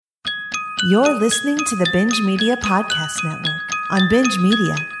You're listening to the Binge Media Podcast Network on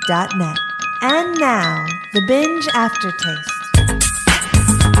bingemedia.net. And now, the Binge Aftertaste.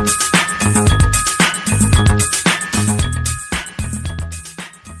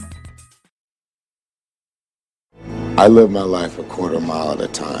 I live my life a quarter mile at a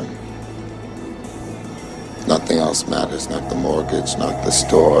time. Nothing else matters, not the mortgage, not the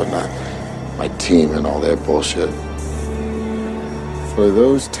store, not my team and all their bullshit. For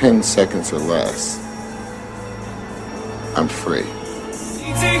those 10 seconds or less, I'm free.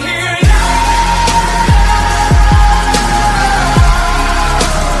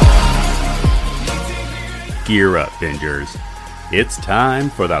 Gear up, Bingers. It's time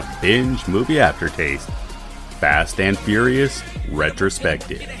for the Binge Movie Aftertaste. Fast and Furious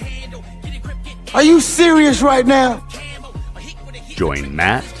Retrospective. Are you serious right now? Join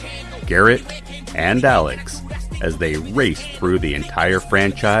Matt, Garrett, and Alyx as they race through the entire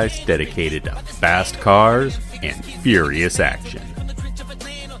franchise dedicated to fast cars and furious action.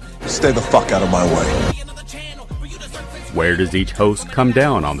 Stay the fuck out of my way. Where does each host come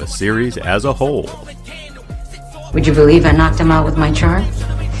down on the series as a whole? Would you believe I knocked him out with my charm?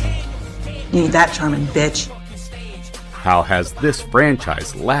 You ain't that charming, bitch. How has this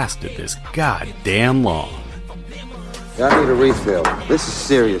franchise lasted this goddamn long? I need a refill. This is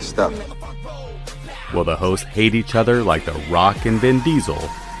serious stuff. Will the hosts hate each other like The Rock and Vin Diesel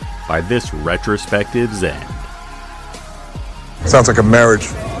by this retrospective's end? Sounds like a marriage.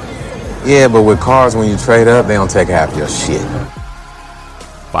 Yeah, but with cars, when you trade up, they don't take half your shit.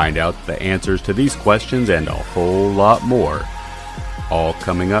 Find out the answers to these questions and a whole lot more, all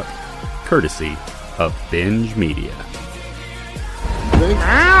coming up courtesy of Binge Media.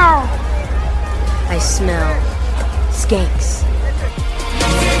 Ow! I smell skanks.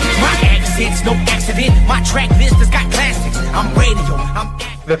 My accent's no accident. My track list has got classics. I'm radio.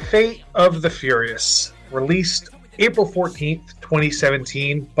 The Fate of the Furious, released April 14th,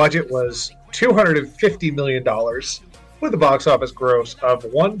 2017. Budget was $250 million, with a box office gross of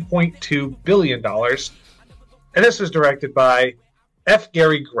 $1.2 billion. And this was directed by F.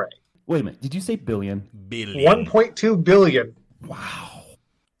 Gary Gray. Wait a minute, did you say billion? Billion. $1.2 billion. Wow.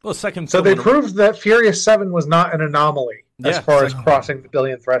 Well, second. So they proved that Furious 7 was not an anomaly as far as crossing the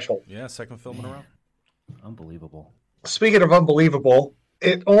billion threshold. Yeah, second film in a row. Unbelievable. Speaking of unbelievable,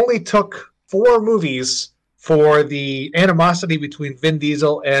 it only took 4 movies for the animosity between Vin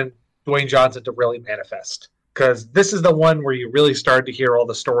Diesel and Dwayne Johnson to really manifest. Because this is the one where you really started to hear all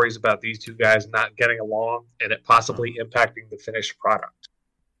the stories about these two guys not getting along and it possibly impacting the finished product.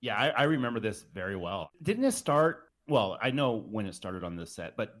 Yeah, I remember this very well. Didn't it start... Well, I know when it started on this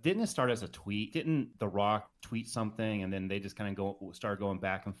set, but didn't it start as a tweet? Didn't The Rock tweet something and then they just kind of start going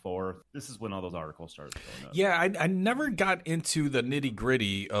back and forth? This is when all those articles started going up. Yeah, I never got into the nitty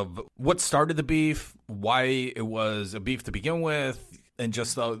gritty of what started the beef, why it was a beef to begin with, and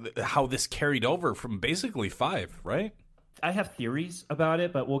just how this carried over from basically 5, right? I have theories about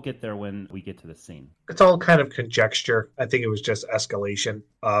it, but we'll get there when we get to the scene. It's all kind of conjecture. I think it was just escalation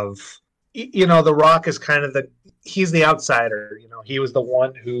of, The Rock is kind of he's the outsider. He was the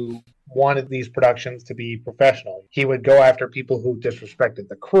one who wanted these productions to be professional. He would go after people who disrespected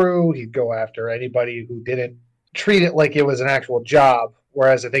the crew. He'd go after anybody who didn't treat it like it was an actual job.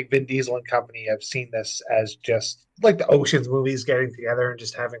 Whereas I think Vin Diesel and company have seen this as just like the Ocean's movies, getting together and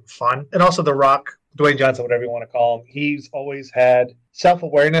just having fun. And also The Rock, Dwayne Johnson, whatever you want to call him, he's always had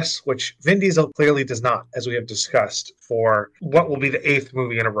self-awareness, which Vin Diesel clearly does not, as we have discussed, for what will be the 8th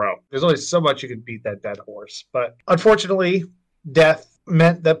movie in a row. There's only so much you can beat that dead horse. But unfortunately, death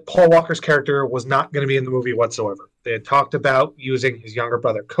meant that Paul Walker's character was not going to be in the movie whatsoever. They had talked about using his younger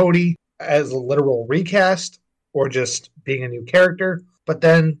brother Cody as a literal recast or just being a new character. But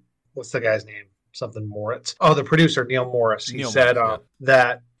then, what's the guy's name? Something Moritz. Oh, the producer, Neil Morris. He said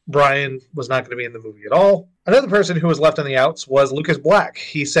that Brian was not going to be in the movie at all. Another person who was left on the outs was Lucas Black.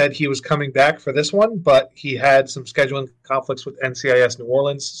 He said he was coming back for this one, but he had some scheduling conflicts with NCIS New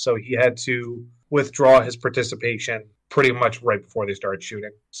Orleans, so he had to withdraw his participation pretty much right before they started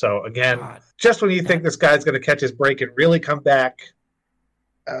shooting. So again, just when you think this guy's going to catch his break and really come back,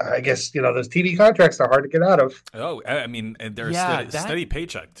 I guess, those TV contracts are hard to get out of. Oh, I mean, and they're a steady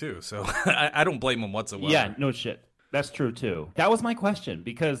paycheck too, so I don't blame them whatsoever. Yeah, no shit. That's true, too. That was my question,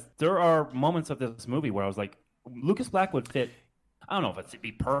 because there are moments of this movie where I was like, Lucas Black would fit, I don't know if it'd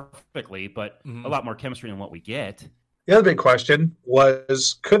be perfectly, but a lot more chemistry than what we get. The other big question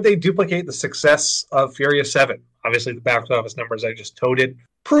was, could they duplicate the success of Furious 7? Obviously, the box office numbers I just toted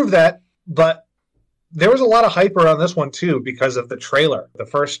prove that, but there was a lot of hype around this one, too, because of the trailer. The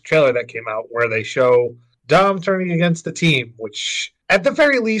first trailer that came out where they show Dom turning against the team, which at the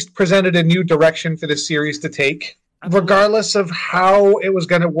very least, presented a new direction for this series to take. Regardless of how it was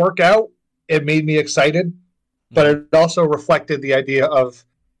going to work out, it made me excited. But it also reflected the idea of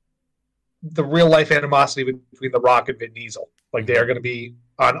the real-life animosity between The Rock and Vin Diesel. Like, they are going to be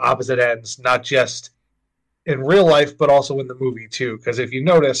on opposite ends, not just in real life, but also in the movie, too. Because if you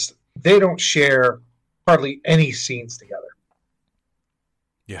notice, they don't share hardly any scenes together.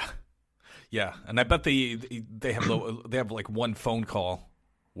 Yeah. Yeah, and I bet they have like one phone call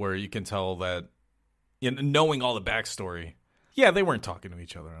where you can tell that, knowing all the backstory, yeah, they weren't talking to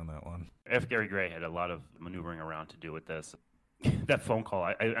each other on that one. F. Gary Gray had a lot of maneuvering around to do with this. That phone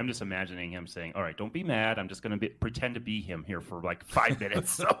call, I'm just imagining him saying, all right, don't be mad. I'm just going to pretend to be him here for like 5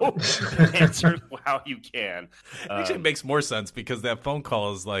 minutes. So answer how you can. Actually, it makes more sense because that phone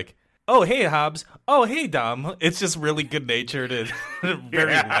call is like, oh, hey, Hobbs. Oh, hey, Dom. It's just really good-natured and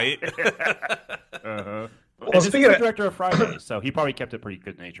very light. Well, speaking of director of Friday, so he probably kept it pretty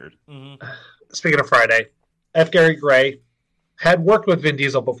good-natured. Mm-hmm. Speaking of Friday, F. Gary Gray had worked with Vin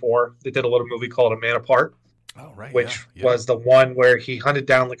Diesel before. They did a little movie called A Man Apart. Oh, right. Which was the one where he hunted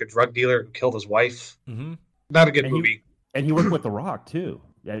down like a drug dealer who killed his wife. Mm-hmm. Not a good movie. And he worked with The Rock, too.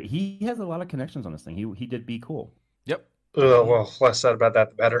 Yeah, he has a lot of connections on this thing. He did Be Cool. Yep. Well, less said about that,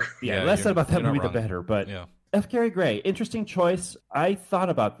 the better. Yeah, less said about that movie, the better. But F. Gary Gray, interesting choice. I thought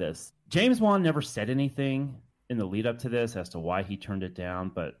about this. James Wan never said anything in the lead up to this as to why he turned it down.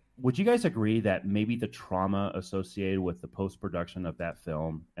 But would you guys agree that maybe the trauma associated with the post-production of that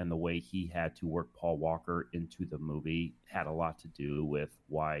film and the way he had to work Paul Walker into the movie had a lot to do with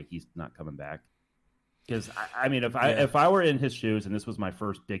why he's not coming back? Because, I mean, if I were in his shoes and this was my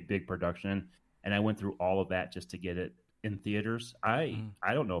first big production and I went through all of that just to get it in theaters, I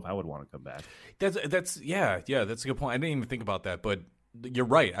don't know if I would want to come back. That's a good point. I didn't even think about that, but you're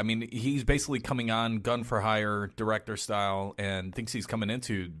right. I mean, he's basically coming on gun for hire, director style, and thinks he's coming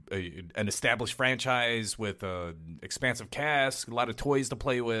into an established franchise with an expansive cast, a lot of toys to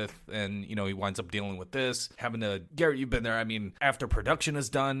play with, and he winds up dealing with this. Garrett, you've been there. I mean, after production is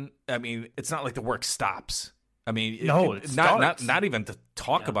done, I mean, it's not like the work stops. I mean, not even to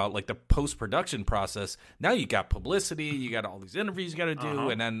talk about like the post-production process. Now you got publicity, you got all these interviews you got to do,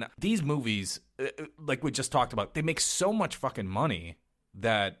 and then these movies, like we just talked about, they make so much fucking money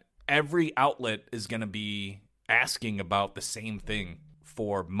that every outlet is going to be asking about the same thing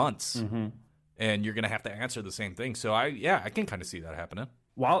for months, and you're going to have to answer the same thing. So I can kind of see that happening.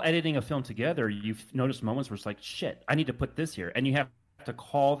 While editing a film together, you've noticed moments where it's like, shit, I need to put this here, and you have to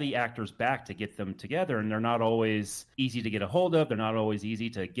call the actors back to get them together, and they're not always easy to get a hold of. They're not always easy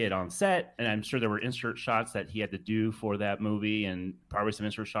to get on set, and I'm sure there were insert shots that he had to do for that movie, and probably some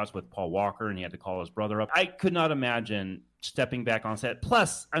insert shots with Paul Walker, and he had to call his brother up. I could not imagine stepping back on set.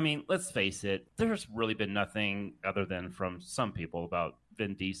 Plus, I mean, let's face it, there's really been nothing other than from some people about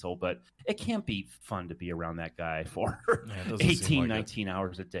Vin Diesel, but it can't be fun to be around that guy for 18, 19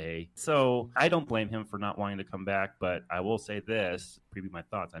 hours a day. So I don't blame him for not wanting to come back, but I will say this, preview my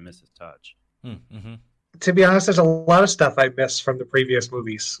thoughts, I miss his touch. Mm-hmm. To be honest, there's a lot of stuff I miss from the previous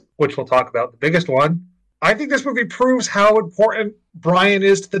movies, which we'll talk about. The biggest one, I think this movie proves how important Brian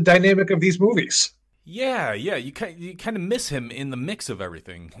is to the dynamic of these movies. Yeah, you kind of miss him in the mix of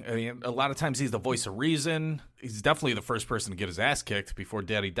everything. I mean, a lot of times he's the voice of reason. He's definitely the first person to get his ass kicked before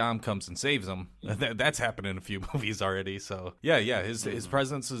Daddy Dom comes and saves him. That's happened in a few movies already. So yeah, his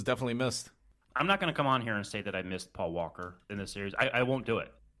presence is definitely missed. I'm not going to come on here and say that I missed Paul Walker in this series. I won't do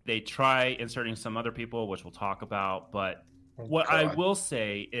it. They try inserting some other people, which we'll talk about. But I will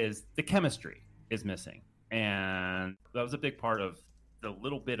say is the chemistry is missing, and that was a big part of the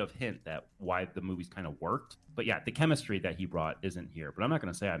little bit of hint that why the movies kind of worked. But yeah, the chemistry that he brought isn't here. But I'm not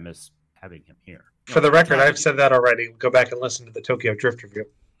going to say I miss having him here. For the record, I've said that already. Go back and listen to the Tokyo Drift review.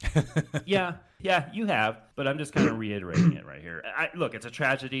 Yeah, you have. But I'm just kind of reiterating it right here. Look, it's a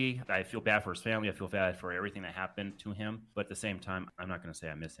tragedy. I feel bad for his family. I feel bad for everything that happened to him. But at the same time, I'm not going to say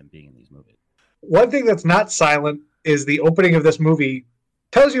I miss him being in these movies. One thing that's not silent is the opening of this movie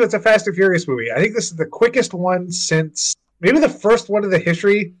tells you it's a Fast and Furious movie. I think this is the quickest one since maybe the first one in the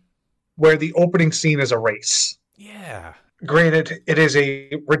history where the opening scene is a race. Yeah. Granted, it is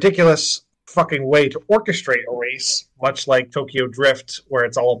a ridiculous fucking way to orchestrate a race, much like Tokyo Drift, where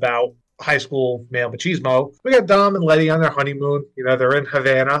it's all about high school male machismo. We got Dom and Letty on their honeymoon. They're in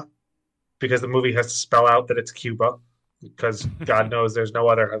Havana because the movie has to spell out that it's Cuba because God knows there's no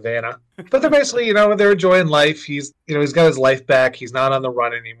other Havana. But they're basically, they're enjoying life. He's got his life back. He's not on the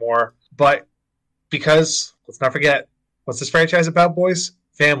run anymore. But because, let's not forget, what's this franchise about, boys?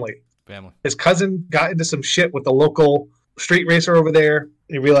 Family. His cousin got into some shit with the local street racer over there.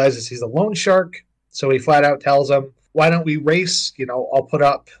 He realizes he's a loan shark, so he flat out tells him, why don't we race? I'll put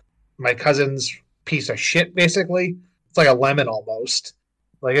up my cousin's piece of shit, basically. It's like a lemon almost.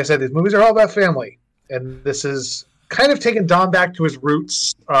 Like I said, these movies are all about family. And this is kind of taking Dom back to his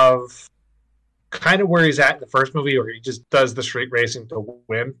roots of kind of where he's at in the first movie, where he just does the street racing to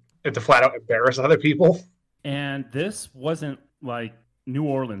win and to flat out embarrass other people. And this wasn't like New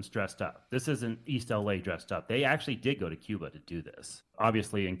Orleans dressed up. This isn't East LA dressed up. They actually did go to Cuba to do this.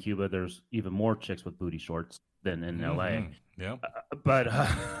 Obviously, in Cuba, there's even more chicks with booty shorts than in LA. Yeah. But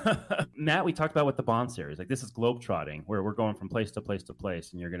Matt, we talked about with the Bond series. Like, this is globetrotting, where we're going from place to place to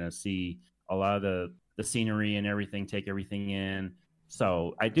place, and you're going to see a lot of the scenery and everything, take everything in.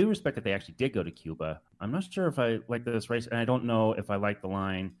 So I do respect that they actually did go to Cuba. I'm not sure if I like this race, and I don't know if I like the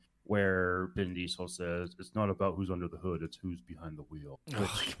line where Vin Diesel says, "It's not about who's under the hood, it's who's behind the wheel." Come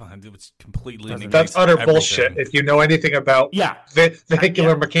on, it's completely that's utter bullshit. If you know anything about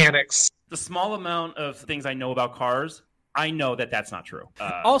vehicular mechanics, the small amount of things I know about cars, I know that that's not true.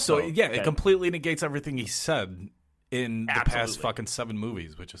 It completely negates everything he said in the past fucking 7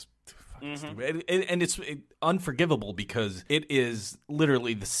 movies, which is fucking stupid. And it's unforgivable because it is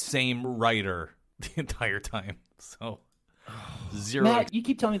literally the same writer the entire time. So zero. Matt, you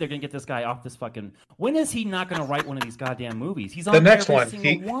keep telling me they're going to get this guy off this fucking... When is he not going to write one of these goddamn movies? He's on the next every one.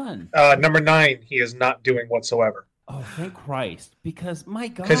 single one. Number 9, he is not doing whatsoever. Oh, thank Christ. Because, my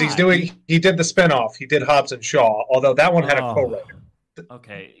God. Because he did the spinoff. He did Hobbs and Shaw, although that one had a co-writer.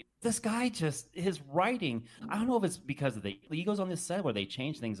 Okay. This guy just, his writing, I don't know if it's because of he goes on this set where they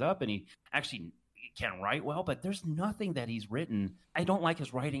change things up and he actually can write well, but there's nothing that he's written. I don't like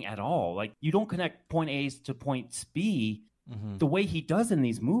his writing at all. Like, you don't connect point A's to point B the way he does in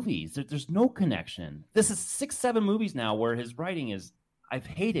these movies. There's no connection. This is 6-7 movies now where his writing is, I've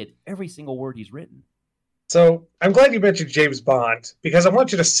hated every single word he's written. So I'm glad you mentioned James Bond, because I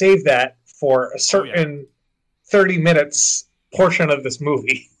want you to save that for a certain 30 minutes portion of this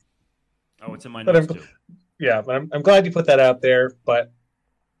movie. Oh, it's in my notes too. Yeah, but I'm glad you put that out there. But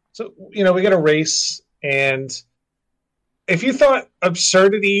so, we got a race, and if you thought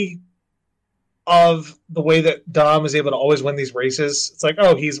absurdity of the way that Dom is able to always win these races, it's like,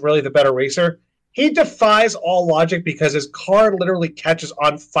 oh, he's really the better racer. He defies all logic because his car literally catches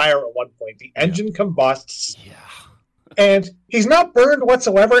on fire at one point. The engine combusts. Yeah. And he's not burned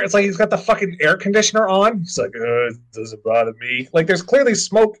whatsoever. It's like he's got the fucking air conditioner on. He's like, it doesn't bother me. Like, there's clearly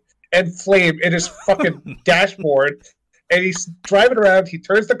smoke and flame in his fucking dashboard. And he's driving around. He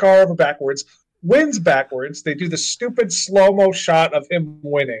turns the car over backwards, wins backwards. They do the stupid slow-mo shot of him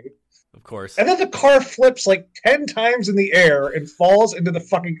winning. Of course. And then the car flips like 10 times in the air and falls into the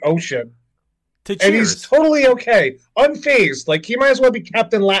fucking ocean. And he's totally okay, unfazed. Like, he might as well be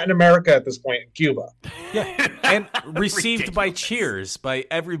Captain Latin America at this point in Cuba. Yeah, and received by cheers by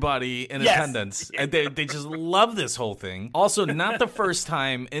everybody in attendance. And they just love this whole thing. Also, not the first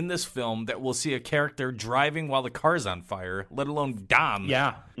time in this film that we'll see a character driving while the car's on fire, let alone Dom.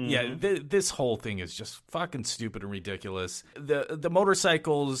 Yeah. Yeah, this whole thing is just fucking stupid and ridiculous. The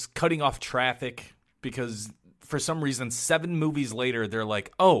motorcycles cutting off traffic because for some reason 7 movies later they're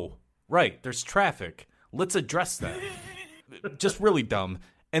like, oh, right, there's traffic. Let's address that. Just really dumb.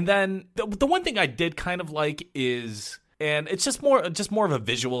 And then the one thing I did kind of like is, and it's just more of a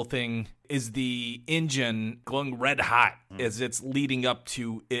visual thing, is the engine glowing red hot as it's leading up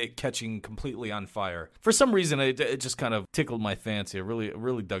to it catching completely on fire. For some reason, it just kind of tickled my fancy. I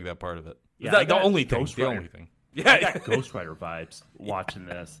really dug that part of it. Yeah, the only thing. Yeah, I got Ghost Rider vibes watching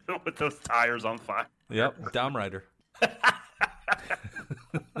this with those tires on fire. Yep, Dom Rider.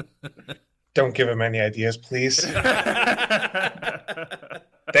 Don't give him any ideas, please.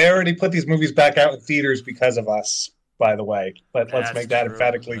 They already put these movies back out in theaters because of us, by the way. But let's make that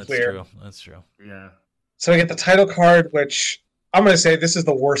emphatically clear. That's true. Yeah. So we get the title card, which I'm going to say this is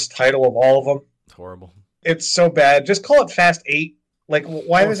the worst title of all of them. It's horrible. It's so bad. Just call it Fast 8. Like,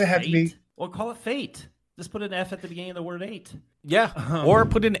 why does it have to be? Well, call it Fate. Just put an F at the beginning of the word 8. Yeah, or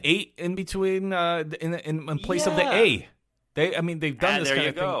put an 8 in between in place of the A. They've done this kind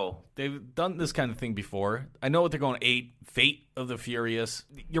of thing. They've done this kind of thing before. I know what they're going 8, Fate of the Furious.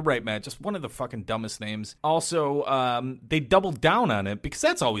 You're right, Matt. Just one of the fucking dumbest names. Also, they doubled down on it because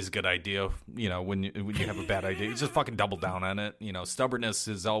that's always a good idea. When you have a bad idea, you just fucking double down on it. Stubbornness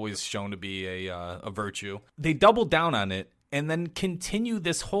is always shown to be a virtue. They double down on it and then continue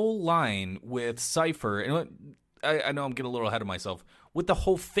this whole line with Cypher. And I know I'm getting a little ahead of myself with the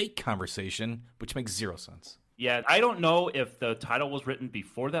whole fake conversation, which makes zero sense. Yeah, I don't know if the title was written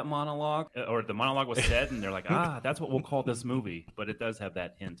before that monologue or the monologue was said, and they're like, that's what we'll call this movie. But it does have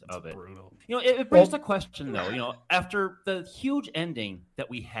that hint of it. Brutal. It brings the question, though. After the huge ending that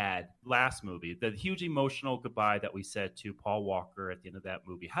we had last movie, the huge emotional goodbye that we said to Paul Walker at the end of that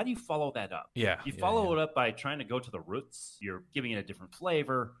movie, how do you follow that up? Yeah. You follow it up by trying to go to the roots. You're giving it a different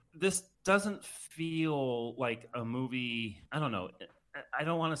flavor. This doesn't feel like a movie, I don't know. I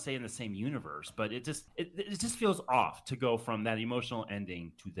don't want to say in the same universe, but it just feels off to go from that emotional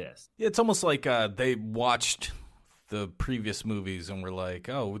ending to this. It's almost like they watched the previous movies and were like,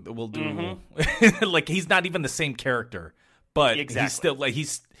 "Oh, we'll do." Like he's not even the same character, but he's still like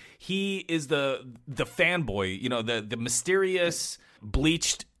he is the fanboy. The mysterious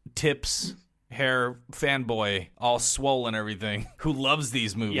bleached tips hair fanboy, all swollen, everything, who loves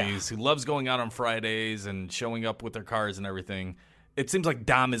these movies, who loves going out on Fridays and showing up with their cars and everything. It seems like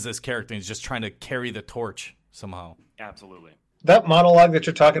Dom is this character. He's just trying to carry the torch somehow. Absolutely. That monologue that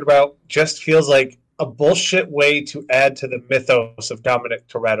you're talking about just feels like a bullshit way to add to the mythos of Dominic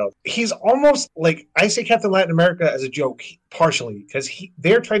Toretto. He's almost like, I say Captain Latin America as a joke, partially, because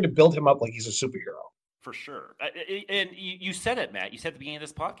they're trying to build him up like he's a superhero. For sure. And you said it, Matt. You said at the beginning of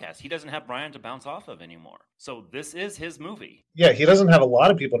this podcast, he doesn't have Brian to bounce off of anymore. So this is his movie. Yeah, he doesn't have a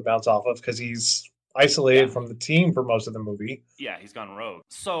lot of people to bounce off of because he's isolated from the team for most of the movie. Yeah, he's gone rogue.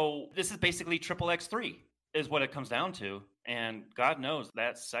 So this is basically Triple X3 is what it comes down to. And God knows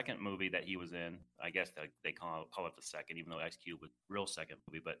that second movie that he was in, I guess they call it the second, even though Ice Cube was real second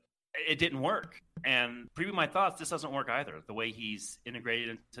movie, but it didn't work. And preview my thoughts, this doesn't work either. The way he's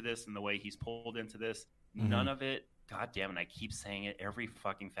integrated into this and the way he's pulled into this, none of it, God damn it, I keep saying it every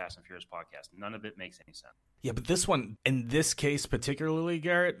fucking Fast and Furious podcast. None of it makes any sense. Yeah, but this one, in this case particularly,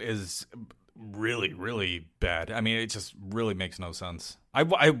 Garrett, is really, really bad. I mean, it just really makes no sense.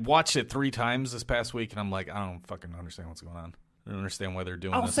 I watched it 3 times this past week, and I'm like, I don't fucking understand what's going on. I don't understand why they're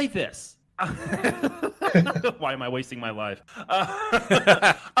doing this. I'll say this. Why am I wasting my life?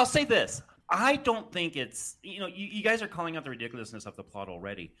 I'll say this. I don't think it's, you guys are calling out the ridiculousness of the plot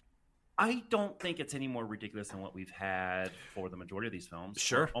already. I don't think it's any more ridiculous than what we've had for the majority of these films.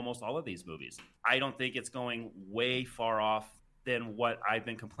 Sure. Almost all of these movies. I don't think it's going way far off than what I've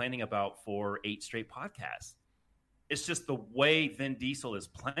been complaining about for 8 straight podcasts. It's just the way Vin Diesel is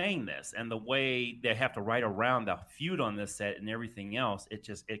playing this and the way they have to write around the feud on this set and everything else.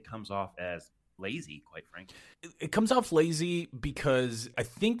 It comes off as lazy, quite frankly. It comes off lazy because I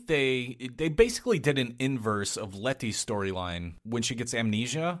think they basically did an inverse of Letty's storyline when she gets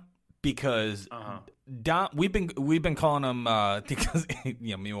amnesia. Because Dom, we've been calling him because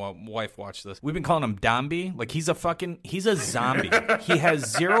me and my wife watched this. We've been calling him Domby. Like he's a zombie. He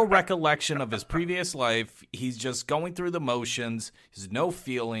has zero recollection of his previous life. He's just going through the motions. He has no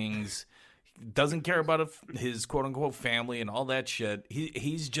feelings. Doesn't care about his quote unquote family and all that shit.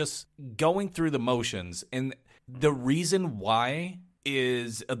 He's just going through the motions. And the reason why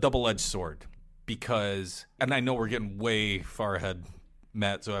is a double-edged sword. Because, and I know we're getting way far ahead,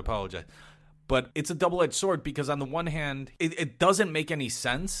 Matt, so I apologize. But it's a double-edged sword because on the one hand, it doesn't make any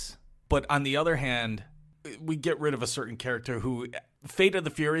sense. But on the other hand, we get rid of a certain character who... Fate of the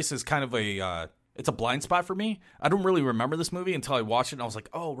Furious is kind of it's a blind spot for me. I don't really remember this movie until I watched it, and I was like,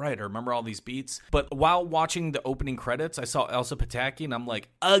 oh, right, I remember all these beats. But while watching the opening credits, I saw Elsa Pataki, and I'm like,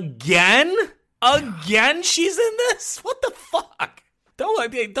 again? Again she's in this? What the fuck?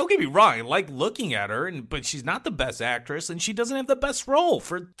 Don't get me wrong. I like looking at her, but she's not the best actress, and she doesn't have the best role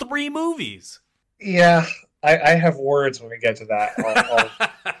for 3 movies. Yeah, I have words when we get to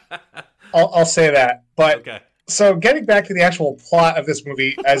that. I'll say that. But okay. So getting back to the actual plot of this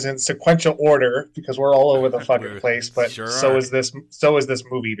movie, as in sequential order, because we're all over the fucking place. But sure so is this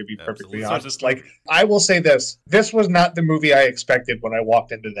movie, to be perfectly honest. Like, I will say this: this was not the movie I expected when I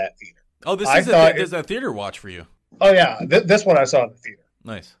walked into that theater. Oh, this is a theater watch for you. Oh, yeah. This one I saw in the theater.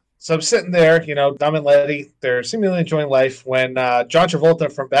 Nice. So I'm sitting there, Dom and Letty, they're seemingly enjoying life when John Travolta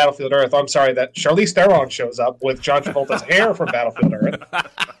from Battlefield Earth, I'm sorry, that Charlize Theron shows up with John Travolta's hair from Battlefield Earth.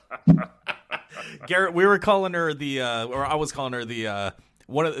 Garrett, we were calling her or I was calling her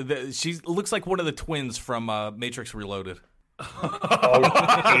she looks like one of the twins from Matrix Reloaded.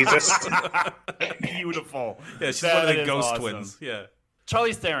 Oh, Jesus. Beautiful. Yeah, she's one of the ghost twins. Yeah.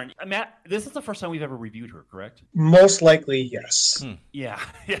 Charlize Theron. Matt, this is the first time we've ever reviewed her, correct? Most likely, yes. Yeah.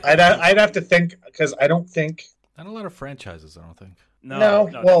 I'd have to think, because I don't think... Not a lot of franchises, I don't think. No,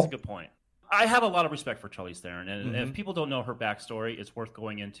 that's a good point. I have a lot of respect for Charlize Theron, and if people don't know her backstory, it's worth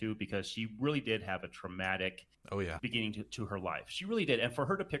going into because she really did have a traumatic beginning to her life. She really did. And for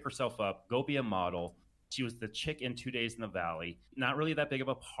her to pick herself up, go be a model, She was the chick in 2 Days in the Valley. Not really that big of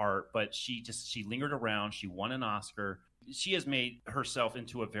a part, but she lingered around. She won an Oscar. She has made herself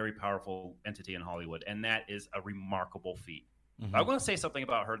into a very powerful entity in Hollywood, and that is a remarkable feat. Mm-hmm. I want to say something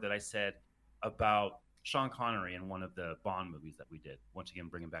about her that I said about Sean Connery in one of the Bond movies that we did. Once again,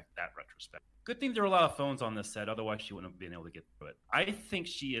 bringing back that retrospect. Good thing there were a lot of phones on this set. Otherwise, she wouldn't have been able to get through it. I think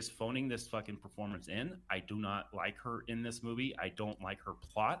she is phoning this fucking performance in. I do not like her in this movie. I don't like her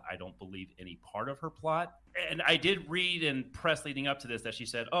plot. I don't believe any part of her plot. And I did read in press leading up to this that she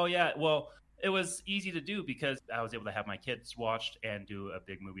said, oh, yeah, well, it was easy to do because I was able to have my kids watched and do a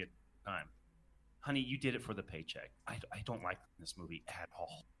big movie at the time. Honey, you did it for the paycheck. I don't like this movie at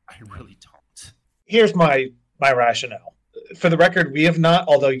all. I really don't. Here's my rationale. For the record, we have not,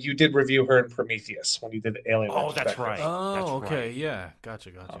 although you did review her in Prometheus when you did the Alien. Oh, that's right. Oh, that's okay. Right. Yeah. Gotcha.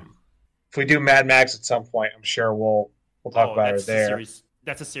 If we do Mad Max at some point, I'm sure we'll talk about her there.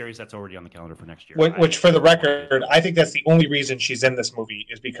 That's a series that's already on the calendar for next year. Which, for the record, I think that's the only reason she's in this movie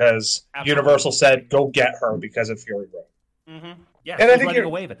is because Universal said, go get her because of Fury Road. Mm-hmm. Yeah, and she's I think running a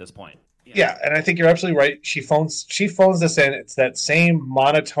wave at this point. Yeah, and I think you're absolutely right. She phones this in. It's that same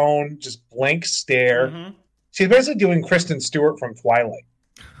monotone, just blank stare. Mm-hmm. She's basically doing Kristen Stewart from Twilight.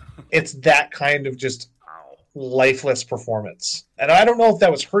 It's that kind of just lifeless performance. And I don't know if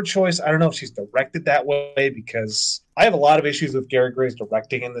that was her choice. I don't know if she's directed that way, because I have a lot of issues with Gary Gray's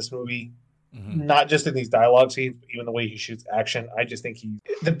directing in this movie. Mm-hmm. Not just in these dialogue scenes, but even the way he shoots action. I just think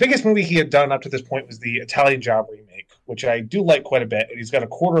the biggest movie he had done up to this point was the Italian Job remake, which I do like quite a bit. And he's got a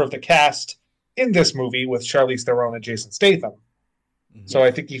quarter of the cast in this movie with Charlize Theron and Jason Statham. Mm-hmm. So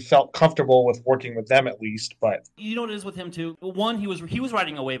I think he felt comfortable with working with them at least. But you know what it is with him too? One, he was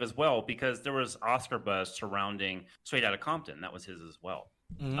riding a wave as well because there was Oscar buzz surrounding Straight Outta Compton. That was his as well.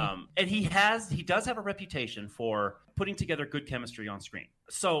 Mm-hmm. And he does have a reputation for putting together good chemistry on screen.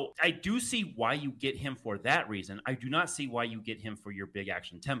 So I do see why you get him for that reason. I do not see why you get him for your big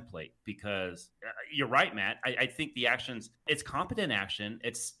action template, because you're right, Matt. I think the it's competent action.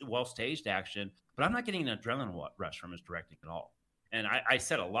 It's well-staged action, but I'm not getting an adrenaline rush from his directing at all. And I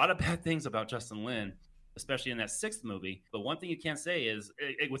said a lot of bad things about Justin Lin, especially in that sixth movie. But one thing you can't say is,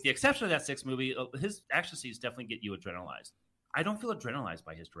 with the exception of that sixth movie, his action scenes definitely get you adrenalized. I don't feel adrenalized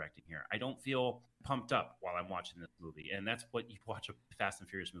by his directing here. I don't feel pumped up while I'm watching this movie. And that's what you watch a Fast and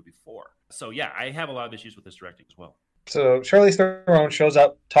Furious movie for. So, yeah, I have a lot of issues with this directing as well. So Charlize Theron shows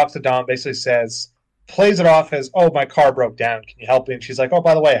up, talks to Dom, basically plays it off as, oh, my car broke down. Can you help me? And she's like, oh,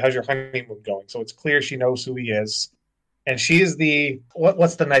 by the way, how's your honeymoon going? So it's clear she knows who he is. And she is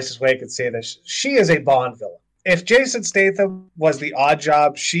what's the nicest way I could say this? She is a Bond villain. If Jason Statham was the odd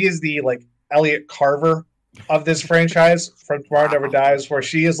job, she is the, Elliot Carver of this franchise from Tomorrow Never Dies, where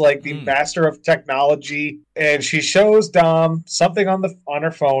she is the master of technology, and she shows Dom something on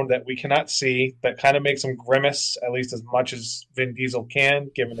her phone that we cannot see that kind of makes him grimace, at least as much as Vin Diesel can,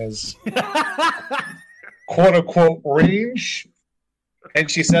 given his quote-unquote range.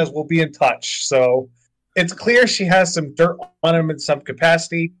 And she says, we'll be in touch. So it's clear she has some dirt on him in some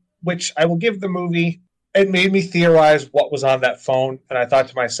capacity, which I will give the movie. It made me theorize what was on that phone, and I thought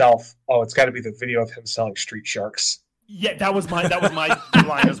to myself, "Oh, it's got to be the video of him selling street sharks." Yeah, that was my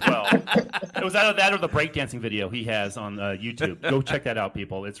line as well. It was either that or the breakdancing video he has on YouTube. Go check that out,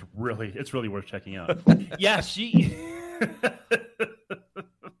 people. It's really worth checking out. Yeah,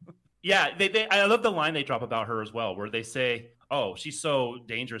 yeah, they I love the line they drop about her as well, where they say, "Oh, she's so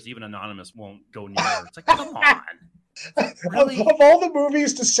dangerous, even Anonymous won't go near her." It's like, come on. Really? Of all the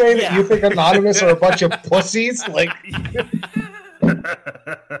movies to say that you think Anonymous are a bunch of pussies,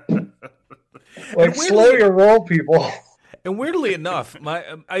 slow your roll, people. And weirdly enough,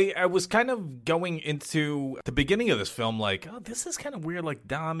 I was kind of going into the beginning of this film this is kind of weird.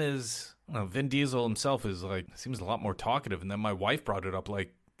 Dom is, Vin Diesel himself is seems a lot more talkative, and then my wife brought it up I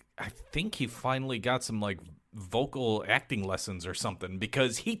think he finally got some vocal acting lessons or something,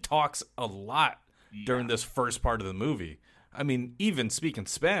 because he talks a lot during this first part of the movie. I mean, even speaking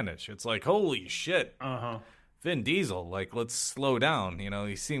Spanish, it's holy shit. Vin Diesel, let's slow down.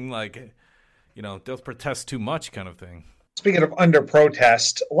 He seemed don't protest too much kind of thing. Speaking of under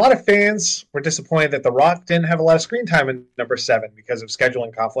protest, a lot of fans were disappointed that The Rock didn't have a lot of screen time in number 7 because of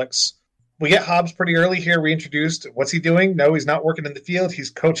scheduling conflicts. We get Hobbs pretty early here, reintroduced. What's he doing? No, he's not working in the field. He's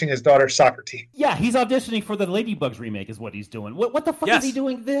coaching his daughter's soccer team. Yeah, he's auditioning for the Ladybugs remake is what he's doing. What the fuck is he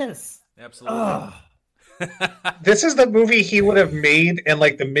doing this? Absolutely. This is the movie he would have made in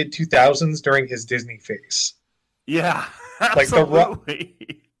the mid-2000s during his Disney phase. Yeah, absolutely.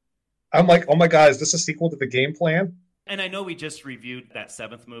 I'm oh my God, is this a sequel to The Game Plan? And I know we just reviewed that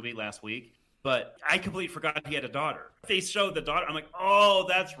 7th movie last week. But I completely forgot he had a daughter. They showed the daughter. I'm like, oh,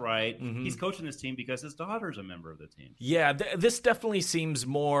 that's right. Mm-hmm. He's coaching this team because his daughter's a member of the team. Yeah, this definitely seems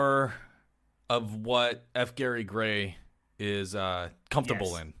more of what F. Gary Gray is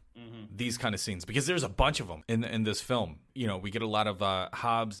comfortable in. Mm-hmm. These kind of scenes, because there's a bunch of them in this film. You know, we get a lot of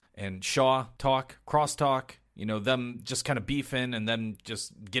Hobbs and Shaw talk, crosstalk. You know, them just kind of beefing and them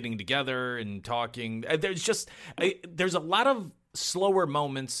just getting together and talking. There's a lot of slower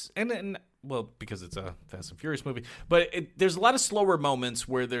moments, and well, because it's a Fast and Furious movie, but there's a lot of slower moments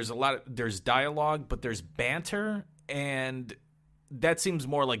where there's dialogue, but there's banter, and that seems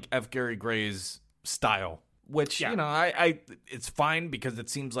more like F. Gary Gray's style. Which, you know, I it's fine because it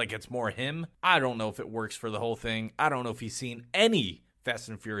seems like it's more him. I don't know if it works for the whole thing. I don't know if he's seen any Fast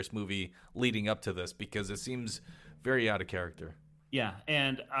and Furious movie leading up to this, because it seems very out of character. Yeah,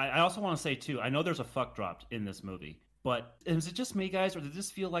 and I also want to say, too, I know there's a fuck dropped in this movie, but is it just me, guys, or did this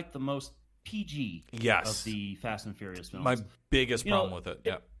feel like the most PG of the Fast and Furious films? My biggest problem with it,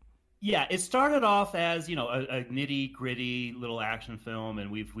 Yeah, it started off as, you know, a nitty-gritty little action film, and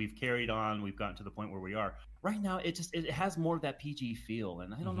we've carried on. We've gotten to the point where we are. Right now, it has more of that PG feel,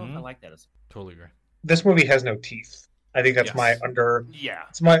 and I don't know if I like that. Totally agree. This movie has no teeth. I think that's my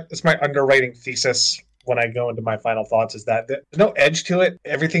it's my underwriting thesis when I go into my final thoughts, is that there's no edge to it.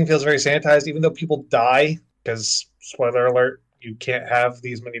 Everything feels very sanitized, even though people die, because, spoiler alert, you can't have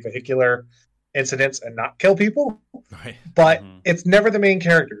these many vehicular incidents and not kill people. Right. But it's never the main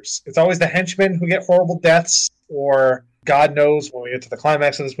characters. It's always the henchmen who get horrible deaths, or God knows when we get to the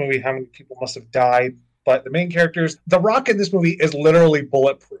climax of this movie how many people must have died. But the main characters, The Rock in this movie is literally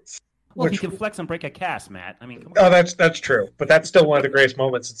bulletproof. Well, he can flex and break a cast, Matt. I mean, come on. Oh, that's true. But that's still one of the greatest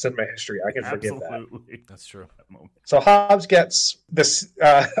moments in cinema history. I can forget that. That's true. So Hobbs gets this.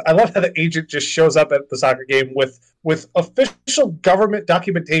 I love how the agent just shows up at the soccer game with official government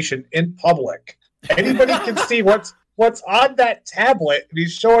documentation in public. Anybody can see what's on that tablet, and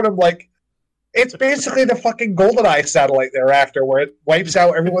he's showing them like it's basically the fucking GoldenEye satellite thereafter, where it wipes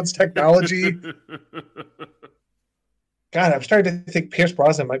out everyone's technology. God, I'm starting to think Pierce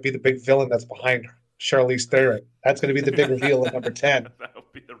Brosnan might be the big villain that's behind Charlize Theron. That's going to be the big reveal at number 10. That'll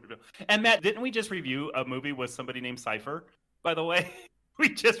be the reveal. And Matt, didn't we just review a movie with somebody named Cypher, by the way? We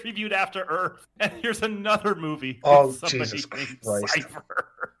just reviewed After Earth, and here's another movie with somebody Jesus named Christ. Cypher.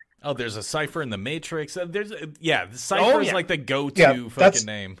 Oh, there's a Cypher in the Matrix. The Cypher is like the go-to fucking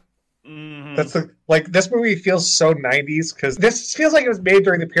name. Mm-hmm. That's this movie feels so 90s, because this feels like it was made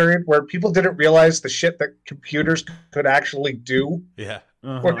during the period where people didn't realize the shit that computers could actually do. Yeah.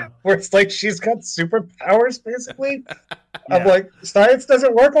 Where it's like she's got superpowers, basically. I'm like, science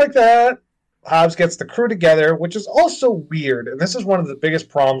doesn't work like that. Hobbs gets the crew together, which is also weird, and this is one of the biggest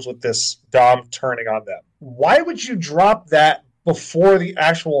problems with this Dom turning on them. Why would you drop that before the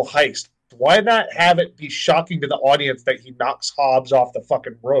actual heist? Why not have it be shocking to the audience that he knocks Hobbs off the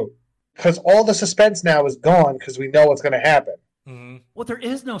fucking road? Because all the suspense now is gone, because we know what's going to happen. Mm-hmm. Well, there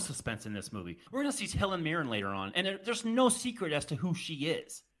is no suspense in this movie. We're going to see Helen Mirren later on, and there's no secret as to who she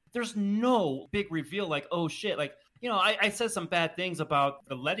is. There's no big reveal like, oh, shit. Like, you know, I said some bad things about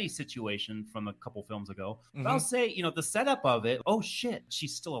the Letty situation from a couple films ago. But I'll say, you know, the setup of it, oh, shit,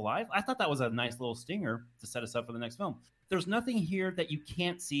 she's still alive? I thought that was a nice little stinger to set us up for the next film. There's nothing here that you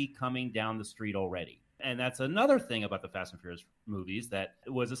can't see coming down the street already. And that's another thing about the Fast and Furious movies that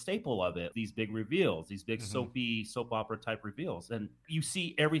was a staple of it. These big reveals, these big soap opera type reveals. And you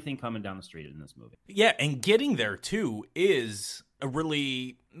see everything coming down the street in this movie. Yeah, and getting there, too, is a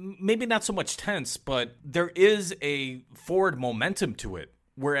really, maybe not so much tense, but there is a forward momentum to it.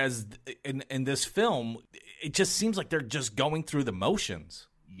 Whereas in this film, it just seems like they're just going through the motions.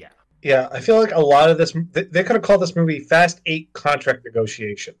 Yeah. Yeah, I feel like a lot of this, they could have called this movie Fast 8 Contract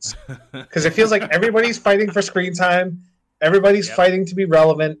Negotiations. Because it feels like everybody's fighting for screen time, everybody's fighting to be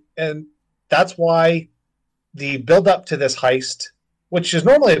relevant, and that's why the build-up to this heist, which is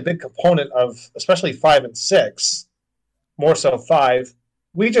normally a big component of, especially 5 and 6, more so 5,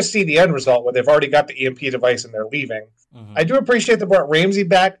 we just see the end result where they've already got the EMP device and they're leaving. Mm-hmm. I do appreciate they brought Ramsey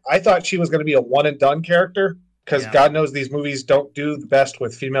back. I thought she was going to be a one-and-done character, because God knows these movies don't do the best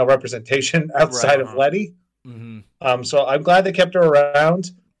with female representation outside of Letty. Mm-hmm. So I'm glad they kept her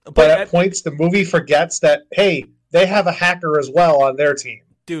around. But at points, the movie forgets that, hey, they have a hacker as well on their team.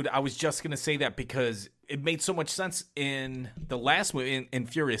 Dude, I was just going to say that because it made so much sense in the last movie, in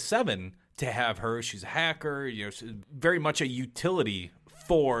Furious 7, to have her. She's a hacker, you know, she's very much a utility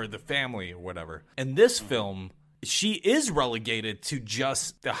for the family or whatever. In this film, she is relegated to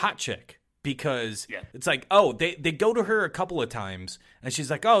just the hot chick. Because it's like, oh, they go to her a couple of times, and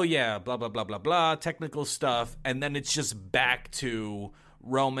she's like, oh, yeah, blah, blah, blah, blah, blah, technical stuff. And then it's just back to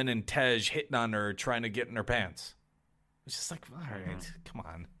Roman and Tej hitting on her, trying to get in her pants. It's just like, all right, come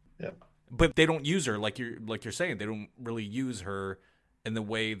on. Yeah. But they don't use her like you're saying. They don't really use her in the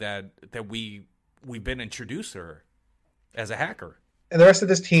way that we've been introduced to her as a hacker. And the rest of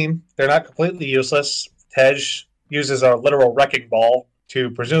this team, they're not completely useless. Tej uses a literal wrecking ball to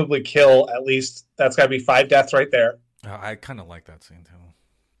presumably kill at least, that's got to be 5 deaths right there. I kind of like that scene,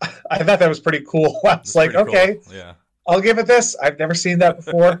 too. I thought that was pretty cool. I was like, okay, cool. Yeah. I'll give it this. I've never seen that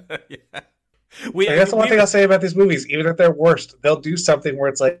before. Yeah. That's the one thing I'll say about these movies. Even if they're worst, they'll do something where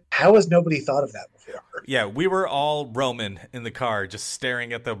it's like, how has nobody thought of that before? Yeah, we were all Roman in the car, just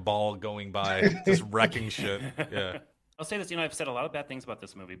staring at the ball going by, just wrecking shit. Yeah. I'll say this, I've said a lot of bad things about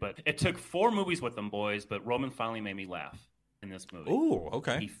this movie, but it took 4 movies with them boys, but Roman finally made me laugh in this movie. Ooh,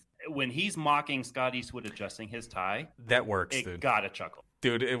 okay. When he's mocking Scott Eastwood adjusting his tie, that works, dude. It got a chuckle.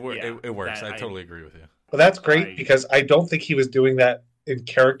 Dude, it works. I totally agree with you. Well, that's great because I don't think he was doing that in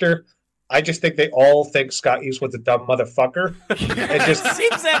character. I just think they all think Scott Eastwood's a dumb motherfucker, and just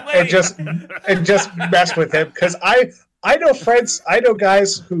seems that way. and just mess with him. Because I know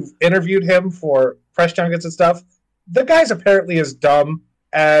guys who've interviewed him for press junkets and stuff. The guy's apparently as dumb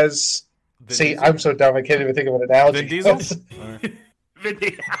as. I'm so dumb I can't even think of an analogy. Vin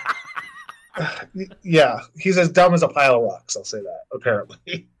Diesel. Yeah, he's as dumb as a pile of rocks. I'll say that.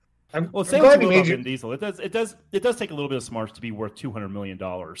 Apparently. Same with Vin Diesel. It does take a little bit of smarts to be worth $200 million.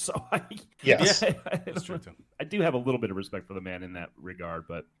 So yes, that's true too. I do have a little bit of respect for the man in that regard.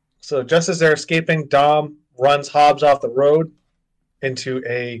 But so just as they're escaping, Dom runs Hobbs off the road into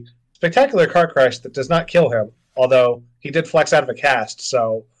a spectacular car crash that does not kill him, although he did flex out of a cast.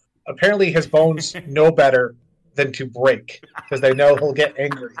 So apparently his bones know better than to break because they know he'll get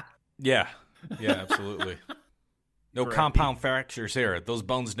angry. Yeah, absolutely. No compound fractures here. Those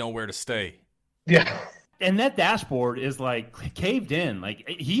bones know where to stay. Yeah. And that dashboard is like caved in. Like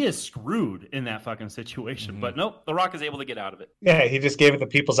he is screwed in that fucking situation. But nope, The Rock is able to get out of it. Yeah, he just gave it the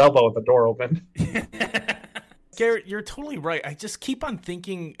people's elbow with the door open. Garrett, you're totally right. I just keep on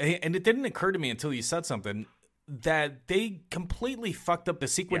thinking, and it didn't occur to me until you said something, that they completely fucked up the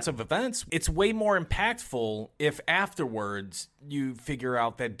sequence of events. It's way more impactful if afterwards you figure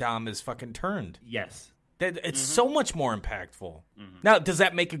out that Dom is fucking turned. Yes. That it's so much more impactful. Now, does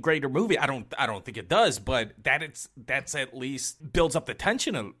that make a greater movie? I don't think it does, but that's at least builds up the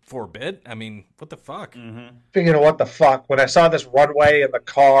tension for a bit. I mean, what the fuck? Speaking of what the fuck, when I saw this runway and the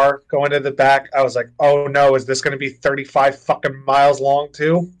car going to the back, I was like, oh no, is this going to be 35 fucking miles long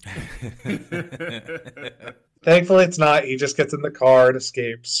too? Thankfully, it's not. He just gets in the car and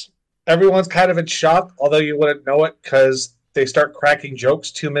escapes. Everyone's kind of in shock, although you wouldn't know it because they start cracking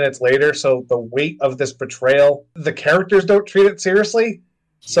jokes 2 minutes later. So the weight of this betrayal, the characters don't treat it seriously.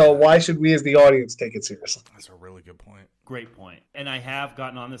 So why should we as the audience take it seriously? That's a really good point. Great point. And I have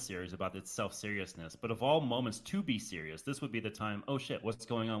gotten on this series about its self-seriousness. But of all moments to be serious, this would be the time, oh shit, what's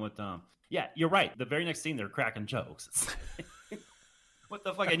going on with Dom? Yeah, you're right. The very next scene, they're cracking jokes. What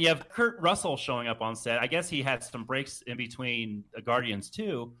the fuck? And you have Kurt Russell showing up on set. I guess he had some breaks in between Guardians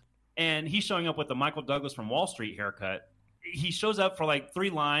 2. And he's showing up with the Michael Douglas from Wall Street haircut. He shows up for like 3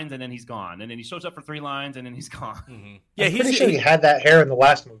 lines and then he's gone. And then he shows up for 3 lines and then he's gone. Yeah, I'm pretty sure he had that hair in the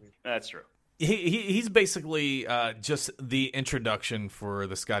last movie. That's true. He's basically just the introduction for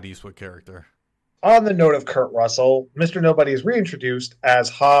the Scott Eastwood character. On the note of Kurt Russell, Mr. Nobody is reintroduced as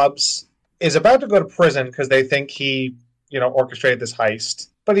Hobbs is about to go to prison because they think he, orchestrated this heist.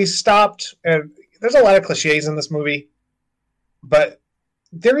 But he's stopped, and there's a lot of cliches in this movie. But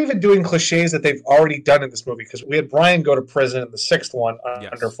they're even doing cliches that they've already done in this movie because we had Brian go to prison in the 6th one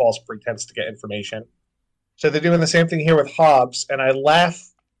under false pretense to get information. So they're doing the same thing here with Hobbs, and I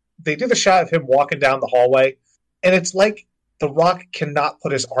laugh. They do the shot of him walking down the hallway, and it's like The Rock cannot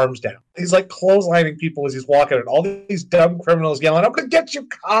put his arms down. He's like clotheslining people as he's walking, and all these dumb criminals yelling, "I'm gonna get you,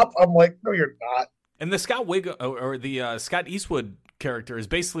 cop!" I'm like, no, you're not. And the Scott Eastwood character is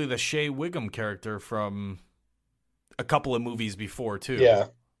basically the Shea Wiggum character from a couple of movies before too. Yeah,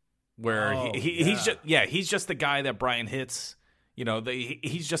 where he's just the guy that Brian hits.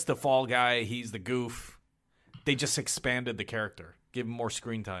 He's just the fall guy. He's the goof. They just expanded the character, give him more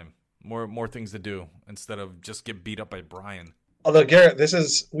screen time, more things to do instead of just get beat up by Brian. Although Garrett,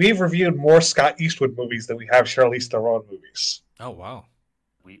 we've reviewed more Scott Eastwood movies than we have Charlize Theron movies. Oh wow,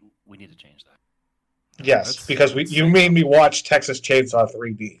 we need to change that. Yes, because you made me watch Texas Chainsaw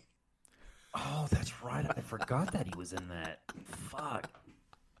 3D. Oh, that's right. I forgot that he was in that. Fuck.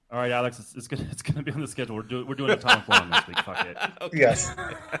 All right, Alyx, it's gonna be on the schedule. We're doing Atomic Blonde this week. Fuck it. Okay. Yes.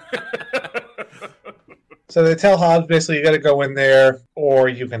 So they tell Hobbs basically you got to go in there, or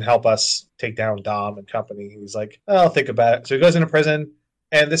you can help us take down Dom and company. He's like, I'll think about it. So he goes into prison.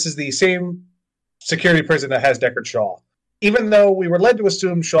 and this is the same security prison that has Deckard Shaw. Even though we were led to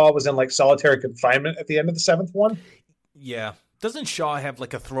assume Shaw was in like solitary confinement at the end of the 7th one. Yeah. Doesn't Shaw have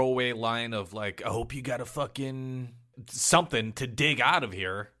like a throwaway line of like, I hope you got a fucking something to dig out of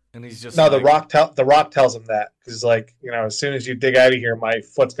here? And he's just no. like, The Rock tells him that because like as soon as you dig out of here, my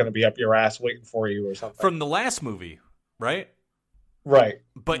foot's going to be up your ass waiting for you or something. From the last movie, right? Right.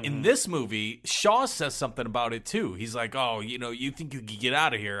 But in this movie, Shaw says something about it too. He's like, oh, you think you can get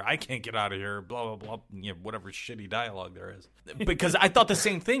out of here? I can't get out of here. Blah, blah, blah. Whatever shitty dialogue there is. Because I thought the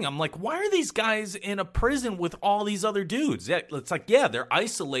same thing. I'm like, why are these guys in a prison with all these other dudes? Yeah, it's like, yeah, they're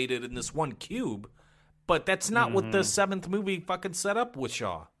isolated in this one cube. But that's not what the 7th movie fucking set up with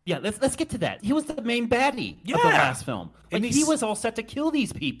Shaw. Yeah, let's get to that. He was the main baddie of the last film. Like, he was all set to kill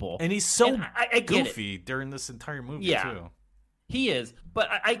these people. And he's so I goofy during this entire movie, too. He is. But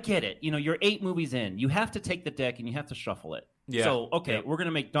I get it. You're 8 movies in. You have to take the deck and you have to shuffle it. Yeah. So, okay, we're going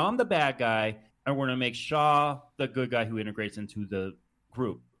to make Dom the bad guy, and we're going to make Shaw the good guy who integrates into the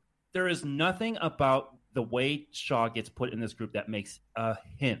group. There is nothing about the way Shaw gets put in this group that makes a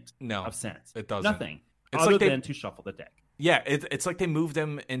hint of sense. It doesn't. Nothing. It's other like than to shuffle the deck. Yeah, it's like they moved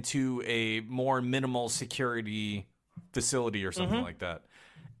them into a more minimal security facility or something like that.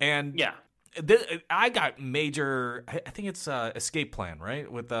 And I got major. I think it's Escape Plan,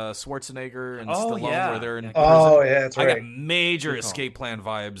 right, with Schwarzenegger and Stallone, where they're in. Oh yeah, that's right. I got major Escape Plan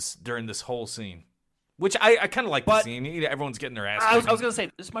vibes during this whole scene, which I kind of like the scene. Everyone's getting their ass. I was going to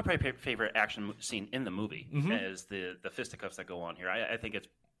say this is my probably favorite action scene in the movie. Is the fisticuffs that go on here. I think it's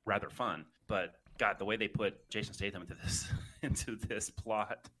rather fun, but. God, the way they put Jason Statham into this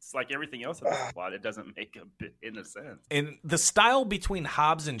plot, it's like everything else in this plot. It doesn't make a bit in a sense. And the style between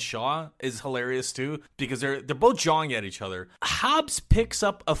Hobbs and Shaw is hilarious too, because they're both jawing at each other. Hobbs picks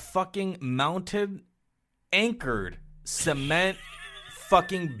up a fucking mounted, anchored cement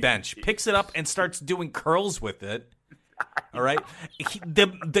fucking bench, picks it up and starts doing curls with it. All right,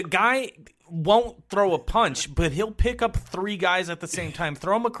 the guy won't throw a punch, but he'll pick up 3 guys at the same time,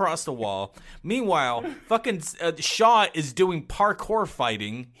 throw them across the wall. Meanwhile, fucking Shaw is doing parkour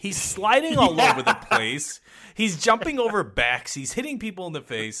fighting. He's sliding all over the place. He's jumping over backs. He's hitting people in the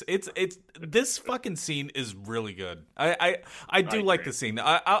face. It's this fucking scene is really good. I do like the scene.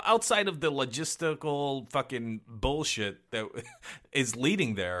 Outside of the logistical fucking bullshit that is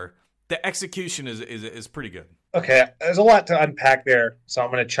leading there, the execution is pretty good. Okay, there's a lot to unpack there, so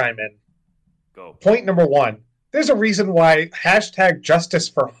I'm going to chime in. Go. Point number 1. There's a reason why #Justice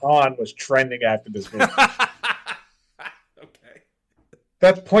for Han was trending after this movie. Okay.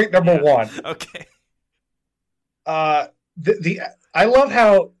 That's point number 1. Okay. I love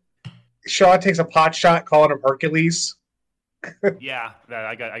how Shaw takes a pot shot calling him Hercules. Yeah,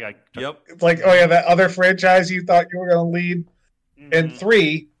 I got. Yep. It's like, oh yeah, that other franchise you thought you were going to lead. And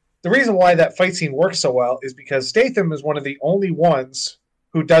 3, the reason why that fight scene works so well is because Statham is one of the only ones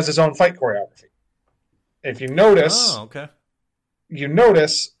who does his own fight choreography. If you notice, you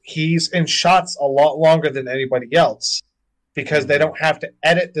notice he's in shots a lot longer than anybody else because they don't have to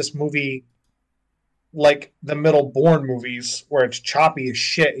edit this movie like the middle Bourne movies where it's choppy as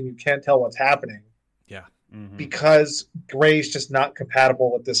shit and you can't tell what's happening. Yeah. Because Gray's just not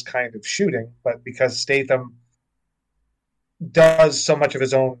compatible with this kind of shooting, but because Statham does so much of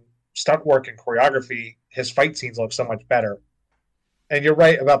his own stunt work and choreography, his fight scenes look so much better. And you're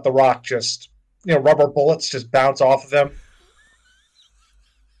right about The Rock just, rubber bullets just bounce off of them.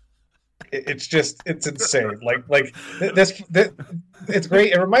 It's insane. Like this, it's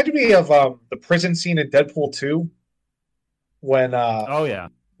great. It reminded me of the prison scene in Deadpool 2 when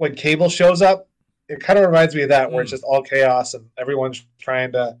when Cable shows up. It kind of reminds me of that, where it's just all chaos and everyone's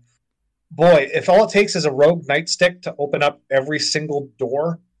trying to. Boy, if all it takes is a rogue nightstick to open up every single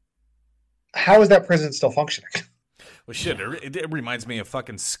door, how is that prison still functioning? Well, shit, it reminds me of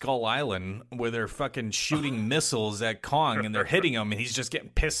fucking Skull Island, where they're fucking shooting missiles at Kong and they're hitting him and he's just getting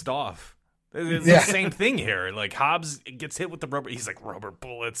pissed off. It's the same thing here. Like, Hobbs gets hit with the rubber. He's like, rubber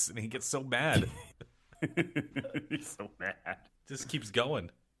bullets, and he gets so mad. He's so mad. Just keeps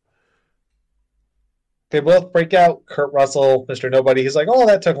going. They both break out. Kurt Russell, Mr. Nobody, he's like, oh,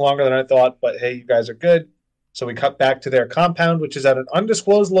 that took longer than I thought, but hey, you guys are good. So we cut back to their compound, which is at an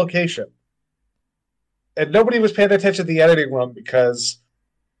undisclosed location. And nobody was paying attention to the editing room because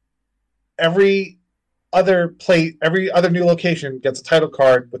every other new location gets a title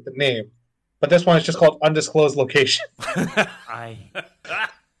card with the name. But this one is just called Undisclosed Location. I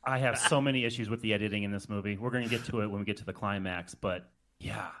have so many issues with the editing in this movie. We're going to get to it when we get to the climax, but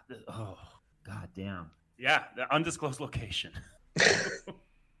yeah. Oh, god damn. Yeah, the undisclosed location.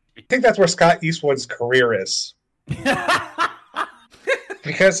 I think that's where Scott Eastwood's career is.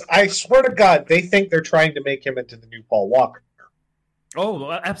 Because I swear to God, they think they're trying to make him into the new Paul Walker.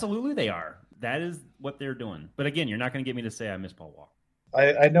 Oh, absolutely they are. That is what they're doing. But again, you're not going to get me to say I miss Paul Walker.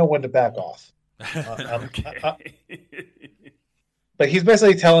 I know when to back off. Okay. But he's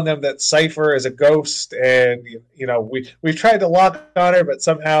basically telling them that Cypher is a ghost, and we've tried to lock on her, but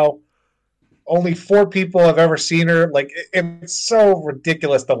somehow only 4 people have ever seen her. Like it's so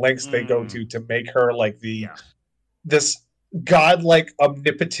ridiculous the lengths they go to make her like this godlike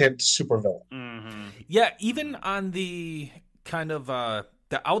omnipotent supervillain. Mm-hmm. Yeah, even on the kind of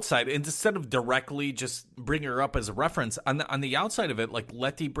the outside, instead of directly just bring her up as a reference, on the outside of it, like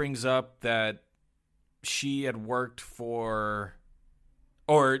Letty brings up that she had worked for,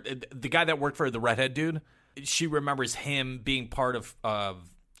 or the guy that worked for the redhead dude, she remembers him being part of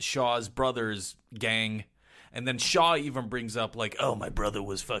Shaw's brother's gang. And then Shaw even brings up like, oh, my brother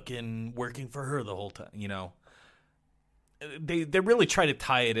was fucking working for her the whole time, you know. They really try to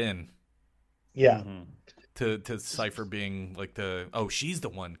tie it in. Yeah. To Cypher being like she's the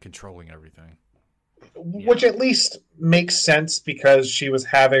one controlling everything. Which at least makes sense because she was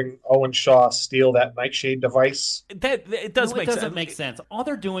having Owen Shaw steal that Nightshade device. It doesn't make sense. All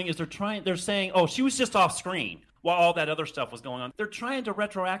they're doing is they're saying, oh, she was just off screen while all that other stuff was going on. They're trying to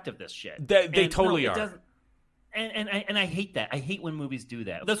retroactive this shit. They totally are. And I hate that. I hate when movies do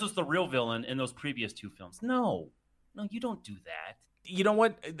that. This was the real villain in those previous 2 films. No, you don't do that. You know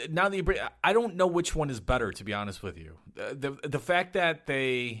what? Now that I don't know which one is better, to be honest with you. The fact that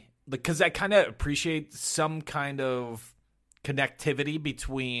because I kind of appreciate some kind of connectivity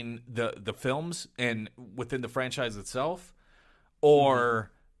between the films and within the franchise itself,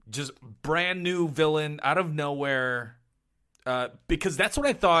 or just brand new villain out of nowhere. Because that's what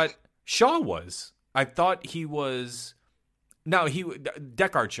I thought Shaw was. I thought he was. No,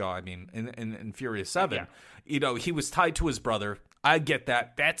 Deckard Shaw. I mean, in Furious 7, yeah. You know, he was tied to his brother. I get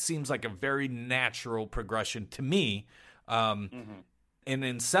that. That seems like a very natural progression to me. And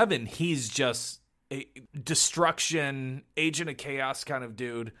in 7, he's just a destruction, agent of chaos kind of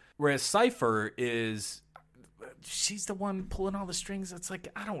dude. Whereas Cypher she's the one pulling all the strings. It's like,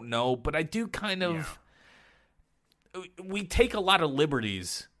 I don't know, but I do kind of. Yeah. We take a lot of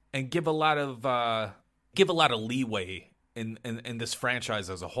liberties and give a lot of leeway in this franchise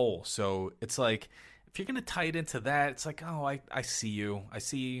as a whole. So it's like, if you're gonna tie it into that, it's like, oh, I see you. I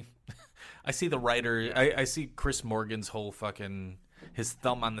see the writer. I see Chris Morgan's whole fucking his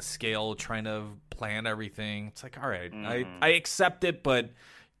thumb on the scale trying to plan everything. It's like, all right, I accept it, but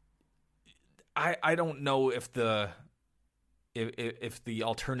I don't know if the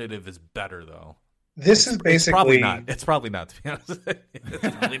alternative is better though. This is basically It's probably not, to be honest. It's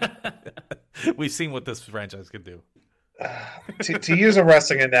probably not. We've seen what this franchise could do. To use a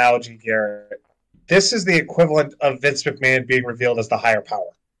wrestling analogy, Garrett, this is the equivalent of Vince McMahon being revealed as the higher power.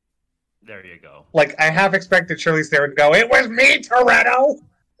 There you go. Like, I half expected Shirley's there and go, "It was me, Toretto!"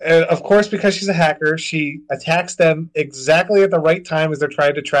 And of course, because she's a hacker, she attacks them exactly at the right time as they're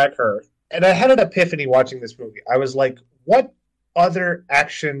trying to track her. And I had an epiphany watching this movie. I was like, what other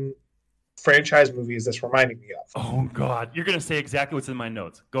action franchise movie is this reminding me of? Oh, God. You're going to say exactly what's in my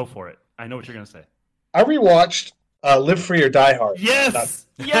notes. Go for it. I know what you're going to say. I rewatched Live Free or Die Hard. Yes!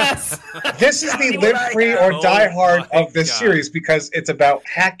 Yes! This is the Live Free or Die Hard of this series because it's about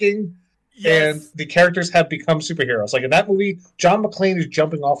hacking. Yes. And the characters have become superheroes. Like in that movie, John McClane is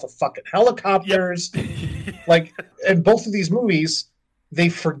jumping off of fucking helicopters. Yep. Like in both of these movies, they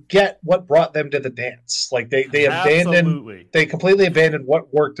forget what brought them to the dance. Like they completely abandoned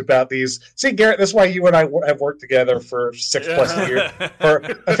what worked about these. See, Garrett, that's why you and I have worked together for 6+ years. For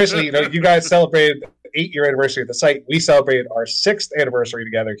officially, you guys celebrated the 8-year anniversary of the site. We celebrated our 6th anniversary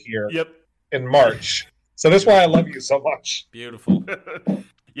together here in March. So that's why I love you so much. Beautiful.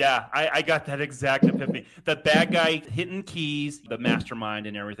 Yeah, I got that exact epiphany. The bad guy hitting keys, the mastermind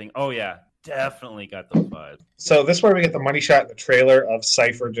and everything. Oh, yeah, definitely got those vibes. So this is where we get the money shot in the trailer of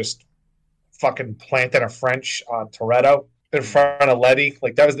Cypher just fucking planting a French on Toretto in front of Letty.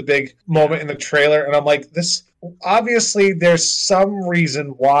 Like, that was the big moment in the trailer. And I'm like, obviously there's some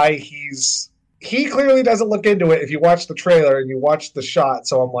reason why he clearly doesn't look into it if you watch the trailer and you watch the shot.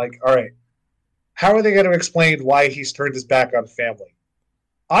 So I'm like, all right, how are they going to explain why he's turned his back on family?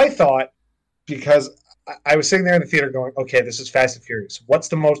 I thought, because I was sitting there in the theater going, okay, this is Fast and Furious. What's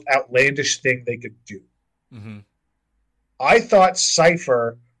the most outlandish thing they could do? Mm-hmm. I thought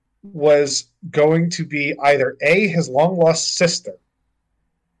Cypher was going to be either A, his long-lost sister,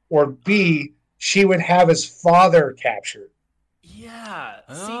 or B, she would have his father captured. Yeah.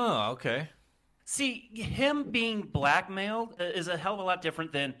 Okay. See, him being blackmailed is a hell of a lot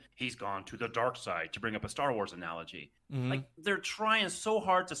different than he's gone to the dark side, to bring up a Star Wars analogy. Mm-hmm. Like, they're trying so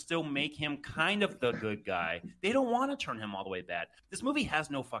hard to still make him kind of the good guy. They don't want to turn him all the way bad. This movie has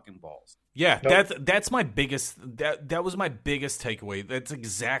no fucking balls. Yeah, nope. that's my biggest that was my biggest takeaway. That's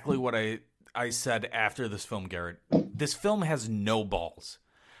exactly what I said after this film, Garrett. This film has no balls.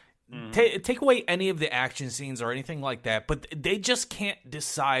 Take away any of the action scenes or anything like that, but they just can't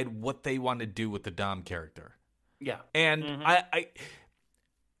decide what they want to do with the Dom character. Yeah. And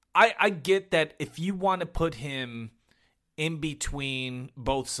I get that if you want to put him in between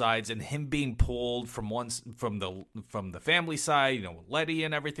both sides and him being pulled from the family side, you know, with Letty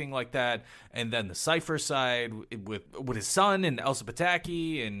and everything like that, and then the Cypher side with his son and Elsa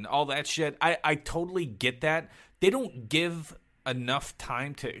Pataki and all that shit, I totally get that. They don't give enough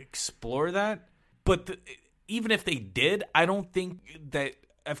time to explore that, but even if they did, I don't think that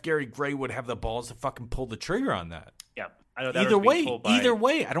F. Gary Gray would have the balls to fucking pull the trigger on that. Yeah, I know that either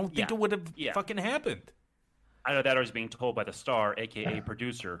way, I don't think it would have fucking happened. I know that was being told by the star, aka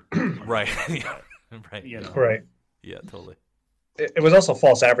producer. Right. Right. You know. Right. Yeah, totally. It was also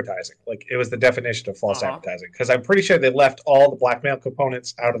false advertising. Like, it was the definition of false advertising, because I'm pretty sure they left all the blackmail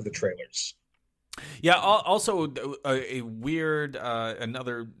components out of the trailers. Yeah. Also, a weird,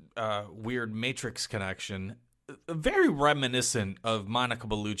 another weird Matrix connection, very reminiscent of Monica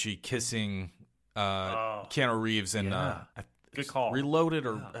Bellucci kissing Keanu Reeves in good call. Reloaded,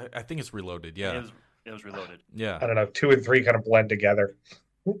 or I think it's Reloaded. Yeah, it was Reloaded. Yeah, I don't know. 2 and 3 kind of blend together.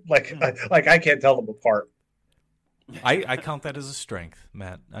 Like I can't tell them apart. I count that as a strength,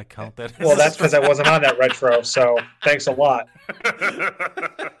 Matt. I count that. Well, that's because I wasn't on that retro. So thanks a lot.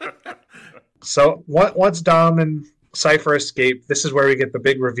 So once Dom and Cypher escape, this is where we get the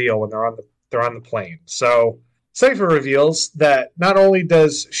big reveal when they're on the plane. So Cypher reveals that not only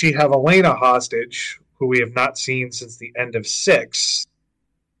does she have Elena hostage, who we have not seen since the end of 6,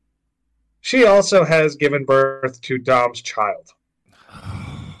 she also has given birth to Dom's child.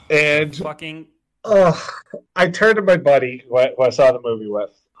 And fucking I turned to my buddy who I saw the movie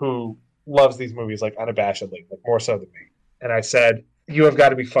with, who loves these movies like unabashedly, like more so than me. And I said, "You have got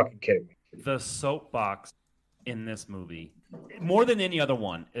to be fucking kidding me." The soapbox in this movie, more than any other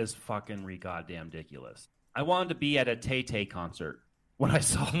one, is fucking goddamn ridiculous. I wanted to be at a Tay-Tay concert when I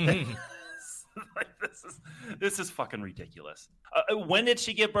saw this. Like, this is fucking ridiculous. When did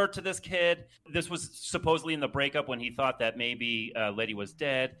she give birth to this kid? This was supposedly in the breakup when he thought that maybe Letty was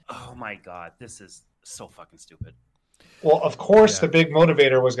dead. Oh my god, this is so fucking stupid. Well, of course, the big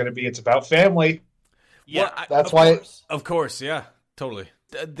motivator was going to be it's about family. Yeah, well, that's why. Of course, yeah, totally.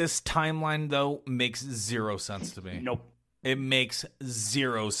 This timeline, though, makes zero sense to me. Nope. It makes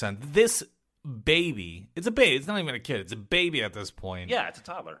zero sense. This baby, it's a baby. It's not even a kid. It's a baby at this point. Yeah, it's a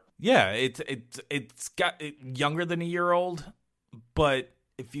toddler. Yeah, it's got younger than a year old. But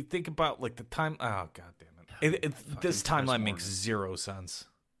if you think about like the time, oh god damn it, this timeline makes zero sense.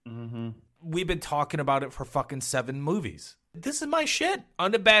 Mm-hmm. We've been talking about it for fucking 7 movies. This is my shit.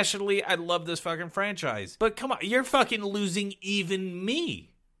 Unabashedly, I love this fucking franchise. But come on, you're fucking losing even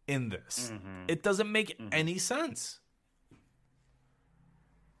me in this. Mm-hmm. It doesn't make any sense.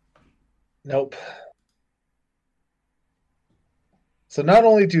 Nope. So not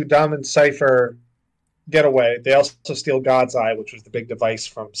only do Dom and Cypher get away, they also steal God's Eye, which was the big device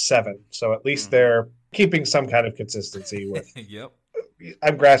from 7. So at least they're keeping some kind of consistency with. Yep.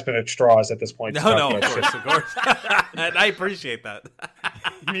 I'm grasping at straws at this point. No, of course. And I appreciate that.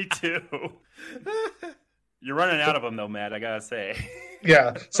 Me too. You're running out of them, though, Matt, I gotta say.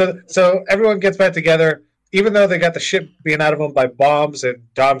 Yeah. So everyone gets back together, even though they got the shit being out of them by bombs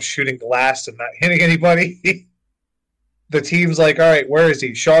and Dom shooting glass and not hitting anybody. The team's like, all right, where is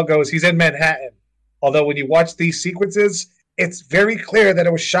he? Shaw goes, he's in Manhattan. Although when you watch these sequences, it's very clear that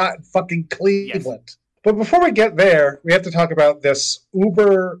it was shot in fucking Cleveland. Yes. But before we get there, we have to talk about this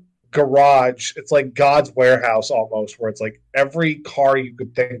Uber garage. It's like God's warehouse almost, where it's like every car you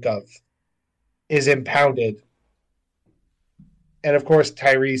could think of is impounded. And of course,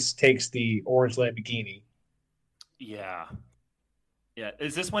 Tyrese takes the orange Lamborghini. Yeah. Yeah.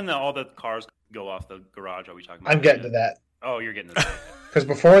 Is this when all the cars go off the garage? Are we talking about? I'm getting to that. Oh, you're getting to that. Because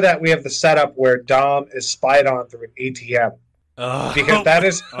before that, we have the setup where Dom is spied on through an ATM. Because that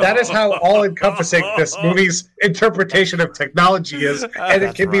is how all-encompassing this movie's interpretation of technology is, and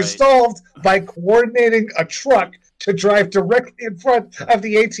it can be solved by coordinating a truck to drive directly in front of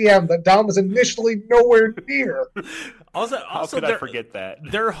the ATM that Dom was initially nowhere near. Also, how could I forget that?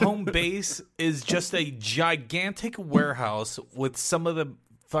 Their home base is just a gigantic warehouse with some of the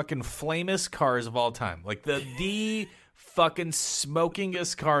fucking flamest cars of all time, like the fucking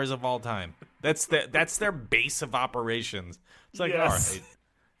smokingest cars of all time. That's their base of operations. It's like, Yes.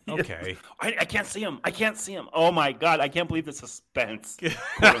 all right, okay. I can't see him. I can't see him. Oh my god! I can't believe the suspense,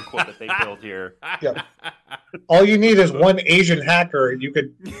 quote unquote, that they built here. Yeah. All you need is one Asian hacker, and you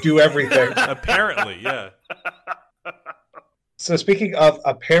could do everything. Apparently, yeah. So speaking of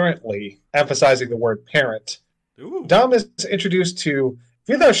apparently, emphasizing the word parent, Dom is introduced to,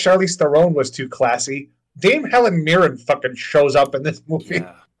 even though Charlize Theron was too classy, Dame Helen Mirren fucking shows up in this movie.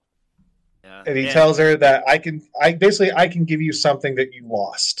 Yeah. And he tells her that I can give you something that you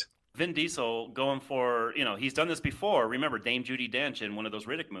lost. Vin Diesel going for, he's done this before. Remember Dame Judi Dench in one of those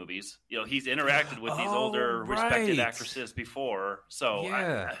Riddick movies. He's interacted with these older, respected actresses before. So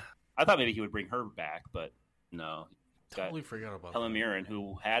yeah. I thought maybe he would bring her back, but no. Totally forgot about Helen Mirren,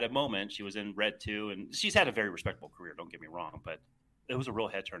 who had a moment. She was in Red 2, and she's had a very respectable career, don't get me wrong, but it was a real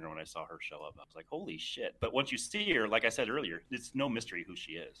head turner when I saw her show up. I was like, holy shit. But once you see her, like I said earlier, it's no mystery who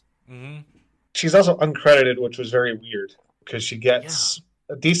she is. Mm-hmm. She's also uncredited, which was very weird because she gets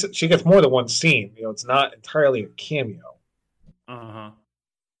she gets more than one scene. It's not entirely a cameo. Uh-huh.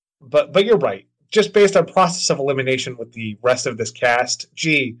 But you're right. Just based on process of elimination with the rest of this cast,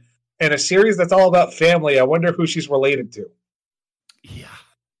 in a series that's all about family, I wonder who she's related to. Yeah.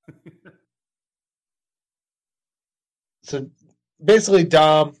 So basically,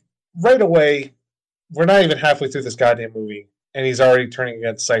 Dom, right away, we're not even halfway through this goddamn movie, and he's already turning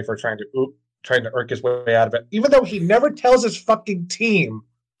against Cypher, trying to irk his way out of it. Even though he never tells his fucking team,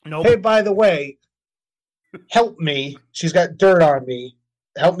 hey, by the way, help me. She's got dirt on me.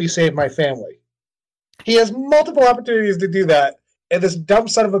 Help me save my family. He has multiple opportunities to do that, and this dumb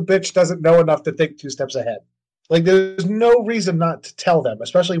son of a bitch doesn't know enough to think 2 steps ahead. Like, there's no reason not to tell them,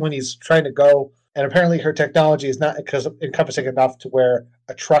 especially when he's trying to go, and apparently her technology is not encompassing enough to where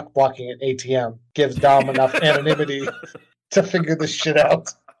a truck blocking an ATM gives Dom enough anonymity to figure this shit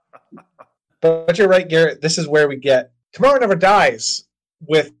out. But you're right, Garrett. This is where we get Tomorrow Never Dies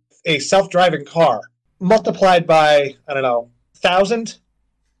with a self-driving car multiplied by, 1,000,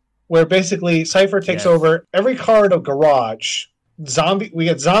 where basically Cypher takes over every car in a garage. We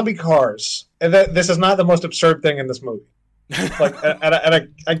get zombie cars, and this is not the most absurd thing in this movie. Like, and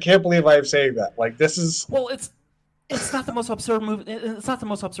I can't believe I am saying that. Like, this is it's not the most absurd movie. It's not the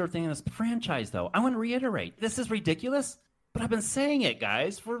most absurd thing in this franchise, though. I want to reiterate, this is ridiculous. But I've been saying it,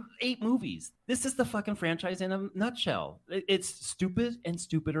 guys, for 8 movies. This is the fucking franchise in a nutshell. It's stupid and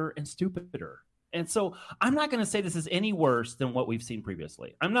stupider and stupider. And so I'm not going to say this is any worse than what we've seen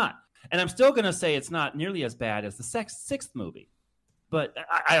previously. I'm not. And I'm still going to say it's not nearly as bad as the 6th movie. But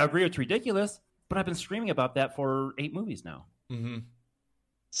I agree it's ridiculous, but I've been screaming about that for 8 movies now. Mm-hmm.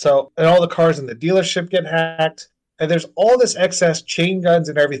 So, and all the cars in the dealership get hacked, and there's all this excess chain guns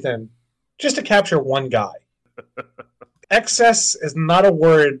and everything just to capture one guy. Excess is not a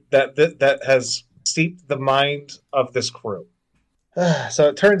word that has seeped the mind of this crew. So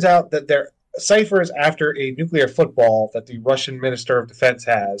it turns out that Cypher is after a nuclear football that the Russian Minister of Defense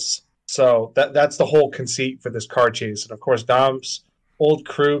has. So that's the whole conceit for this car chase. And of course, Dom's old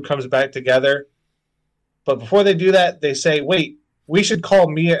crew comes back together. But before they do that, they say, wait, we should call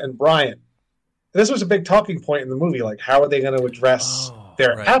Mia and Brian. This was a big talking point in the movie. Like, how are they going to address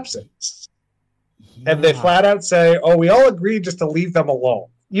their absence? And they flat out say, we all agreed just to leave them alone.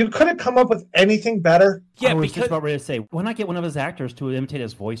 You couldn't come up with anything better? Yeah, I was just about ready to say, why not get one of his actors to imitate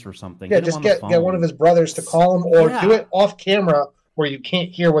his voice or something? Yeah, just get one of his brothers to call him, or do it off camera where you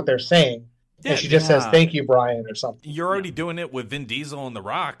can't hear what they're saying. Yeah, and she just says, thank you, Brian, or something. You're already doing it with Vin Diesel and The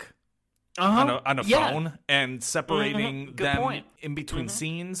Rock on a phone and separating them in between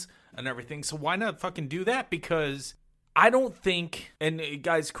scenes and everything. So why not fucking do that? Because I don't think, and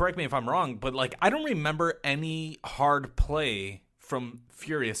guys, correct me if I'm wrong, but like I don't remember any hard play from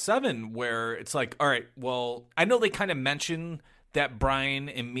Furious 7 where it's like, all right, well, I know they kind of mention that Brian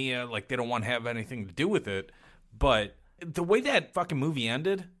and Mia, like, they don't want to have anything to do with it, but the way that fucking movie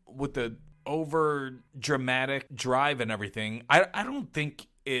ended with the over dramatic drive and everything, I don't think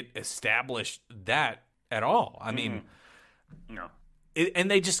it established that at all. I mean, no. And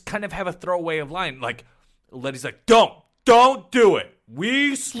they just kind of have a throwaway of line, like, Letty's like, don't do it.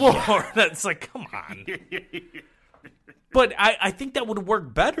 We swore. Yeah. That's like, come on. But I think that would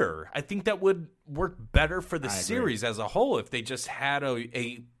work better. I think that would work better for the series as a whole if they just had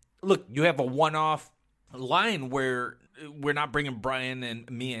a look, you have a one-off line where we're not bringing Brian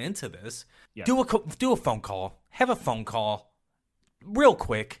and Mia into this. Yeah. Do a phone call. Have a phone call real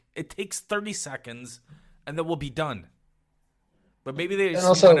quick. It takes 30 seconds, and then we'll be done. But maybe they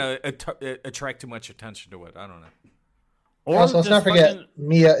just want to attract too much attention to it. I don't know. Or also, let's not forget,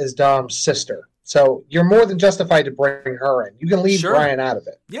 Mia is Dom's sister. So you're more than justified to bring her in. You can leave Brian out of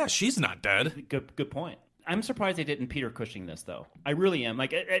it. Yeah, she's not dead. Good point. I'm surprised they didn't Peter Cushing this, though. I really am.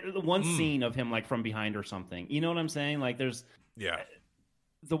 Like, one scene of him, like, from behind or something. You know what I'm saying? Like, there's... Yeah.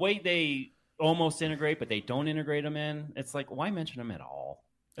 The way they almost integrate, but they don't integrate him in, it's like, why mention him at all?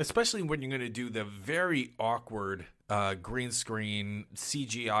 Especially when you're going to do the very awkward green screen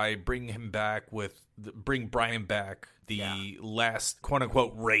CGI, bring Brian back, the last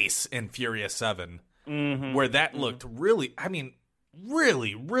quote-unquote race in Furious 7, where that looked really,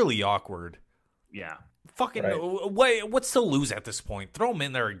 really awkward. Yeah. Fucking, what's to lose at this point? Throw him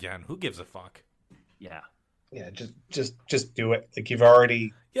in there again. Who gives a fuck? Yeah. Yeah, just do it. Like, you've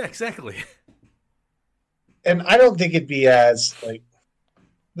already... Yeah, exactly. And I don't think it'd be as, like...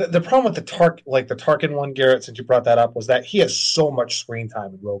 The problem with the Tarkin one, Garrett, since you brought that up, was that he has so much screen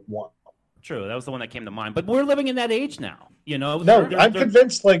time in Rogue One. True, that was the one that came to mind. But we're living in that age now, you know? No, I'm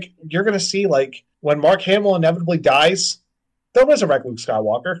convinced, like, you're going to see, like, when Mark Hamill inevitably dies, they'll resurrect Luke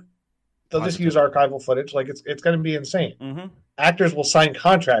Skywalker. They'll just use archival footage. Like, it's going to be insane. Mm-hmm. Actors will sign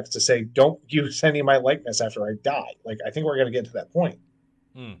contracts to say, don't use any of my likeness after I die. Like, I think we're going to get to that point.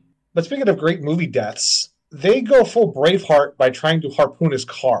 But speaking of great movie deaths, they go full Braveheart by trying to harpoon his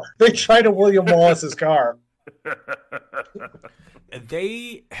car. They try to William Wallace's car.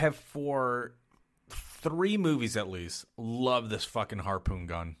 They have, for 3 movies at least, love this fucking harpoon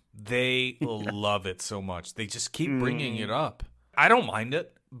gun. They love it so much. They just keep bringing it up. I don't mind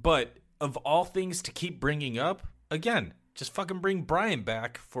it, but of all things to keep bringing up, again, just fucking bring Brian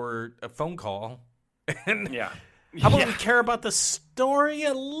back for a phone call. And how about we care about the story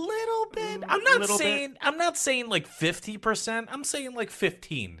a little bit? I'm not saying like 50%. I'm saying like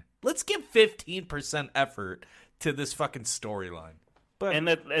 15. Let's give 15% effort to this fucking storyline. But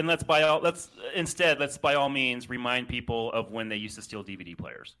let's by all means remind people of when they used to steal DVD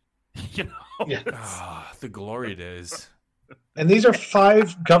players. You know, the glory days. And these are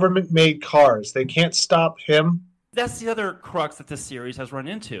 5 government-made cars. They can't stop him. That's the other crux that this series has run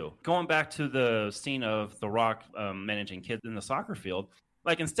into. Going back to the scene of The Rock managing kids in the soccer field,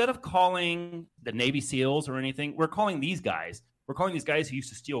 like, instead of calling the Navy SEALs or anything, we're calling these guys. We're calling these guys who used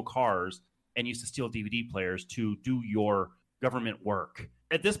to steal cars and used to steal DVD players to do your government work.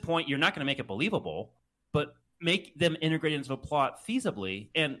 At this point, you're not going to make it believable, but make them integrate into the plot feasibly.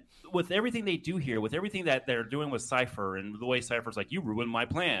 And with everything they do here, with everything that they're doing with Cypher and the way Cypher's like, you ruined my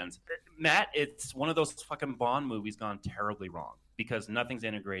plans. Matt, it's one of those fucking Bond movies gone terribly wrong because nothing's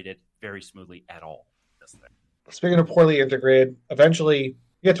integrated very smoothly at all. Speaking of poorly integrated, eventually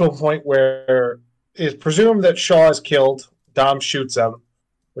you get to a point where it's presumed that Shaw is killed. Dom shoots him,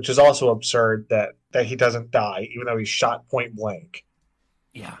 which is also absurd that he doesn't die, even though he's shot point blank.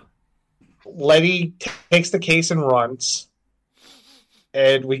 Yeah. Letty takes the case and runs,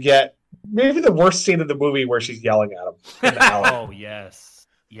 and we get maybe the worst scene of the movie where she's yelling at him in the alley. Oh, yes.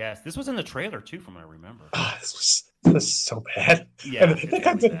 This was in the trailer, too, from what I remember. This was so bad. Yeah, and they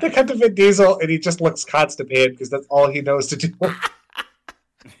cut to Vin Diesel, and he just looks constipated because that's all he knows to do.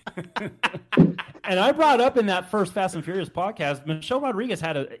 And I brought up in that first Fast and Furious podcast, Michelle Rodriguez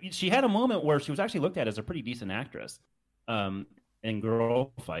had a moment where she was actually looked at as a pretty decent actress in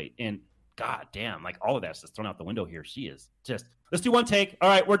Girl Fight, and god damn, like, all of that's just thrown out the window here. She is just, let's do one take. All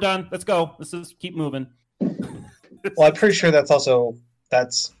right, we're done. Let's go. Let's just keep moving. Well, I'm pretty sure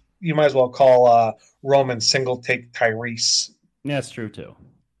that's you might as well call Roman single take Tyrese. Yeah, that's true too.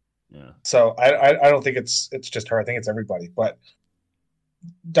 Yeah. So I don't think it's just her. I think it's everybody. But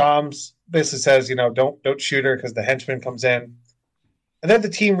Dom's basically says, don't shoot her because the henchman comes in. And then the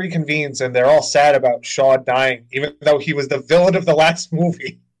team reconvenes and they're all sad about Shaw dying, even though he was the villain of the last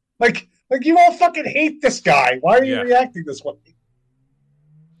movie. Like you all fucking hate this guy. Why are you reacting this way?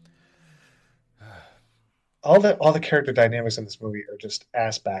 All the character dynamics in this movie are just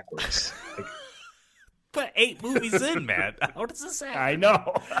ass backwards. But 8 movies in, man. How does this happen? I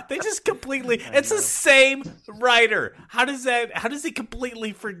know. They just completely... It's the same writer. How does he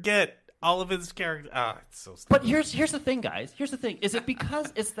completely forget all of his characters? It's so stupid. But here's the thing, guys. Here's the thing. Is it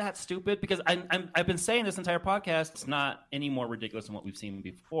because it's that stupid? Because I've been saying this entire podcast, it's not any more ridiculous than what we've seen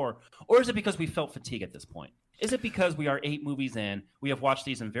before. Or is it because we felt fatigue at this point? Is it because we are 8 movies in, we have watched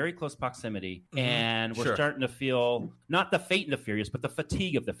these in very close proximity, and we're starting to feel, not the Fate and the Furious, but the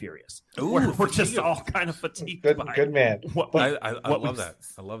fatigue of the Furious. Ooh, we're just all kind of fatigued by good man. I love that.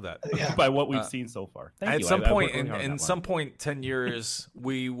 I love that. Yeah. By what we've seen so far. Thank you. At some point, in some point, 10 years,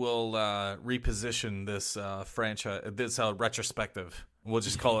 we will reposition this franchise, this retrospective. We'll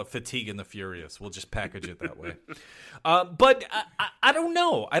just call it Fatigue and the Furious. We'll just package it that way. But I don't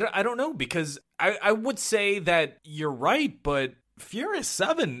know. I don't know, because I would say that you're right, but Furious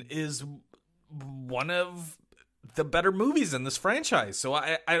 7 is one of the better movies in this franchise. So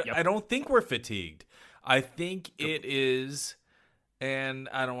I don't think we're fatigued. I think it is, and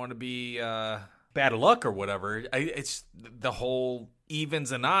I don't want to be bad luck or whatever. It's the whole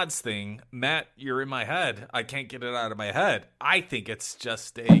evens and odds thing. Matt, you're in my head. I can't get it out of my head. I think it's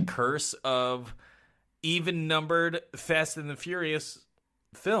just a curse of even-numbered Fast and the Furious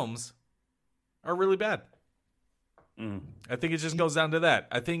films are really bad. I think it just goes down to that.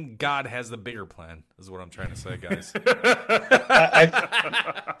 I think God has the bigger plan, is what I'm trying to say, guys.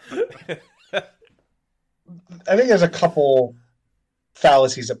 I think there's a couple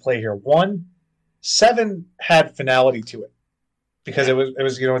fallacies at play here. One, 7 had finality to it because it was it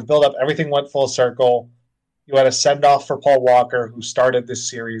was built up. Everything went full circle. You had a send off for Paul Walker, who started this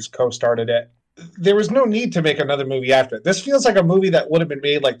series, co-started it. There was no need to make another movie after it. This feels like a movie that would have been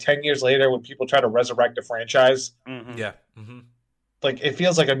made like 10 years later when people try to resurrect a franchise. Mm-hmm. Yeah. Mm-hmm. Like, it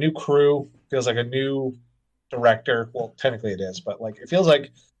feels like a new crew, feels like a new director. Well, technically it is, but like, it feels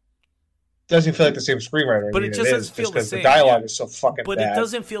like, doesn't feel like the same screenwriter. But it just doesn't feel the same. The dialogue is so fucking But bad. it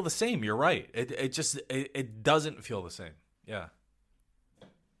doesn't feel the same. You're right. It doesn't feel the same. Yeah.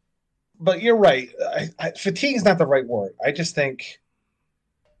 But you're right. Fatigue is not the right word. I just think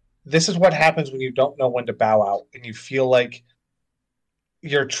this is what happens when you don't know when to bow out and you feel like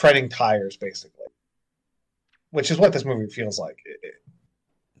you're treading tires, basically. Which is what this movie feels like.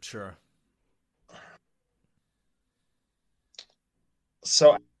 Sure.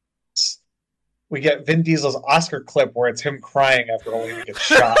 So we get Vin Diesel's Oscar clip where it's him crying after only to get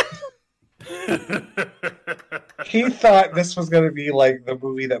shot. He thought this was going to be like the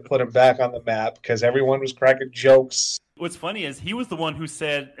movie that put him back on the map because everyone was cracking jokes. What's funny is he was the one who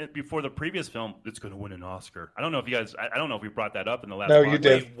said before the previous film, it's going to win an Oscar. I don't know if you guys, I don't know if we brought that up in the last No, podcast. you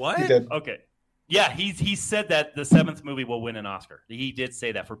did. Wait, what? You did. Okay. Yeah, he said that the 7th movie will win an Oscar. He did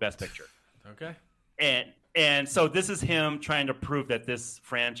say that for Best Picture. Okay. And so this is him trying to prove that this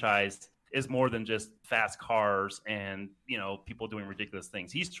franchise is more than just fast cars and, people doing ridiculous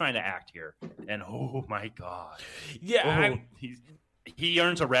things. He's trying to act here. And oh my God. Yeah. He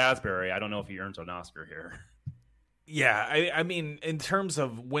earns a raspberry. I don't know if he earns an Oscar here. Yeah, I mean, in terms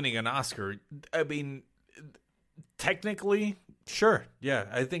of winning an Oscar, I mean, technically, sure. Yeah,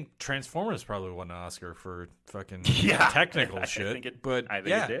 I think Transformers probably won an Oscar for fucking technical shit.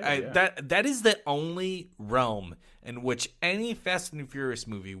 That is the only realm in which any Fast and Furious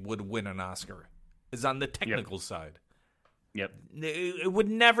movie would win an Oscar, is on the technical side. Yep. It would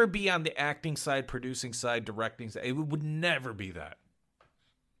never be on the acting side, producing side, directing side. It would never be that.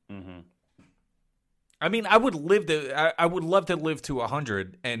 Mm-hmm. I mean, I would love to live to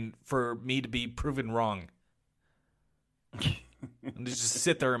 100 and for me to be proven wrong. And just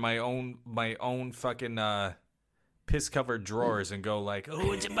sit there in my own fucking piss-covered drawers and go like,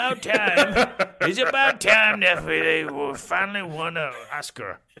 "Oh, it's about time! It's about time that they finally won an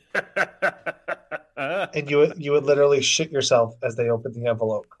Oscar." And you would literally shit yourself as they open the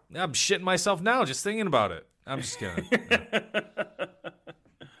envelope. I'm shitting myself now just thinking about it. I'm just kidding.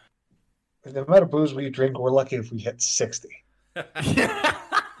 The amount of booze we drink, we're lucky if we hit 60. Let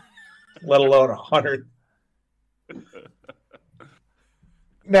alone 100.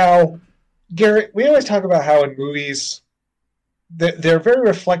 Now, Garrett, we always talk about how in movies, they're very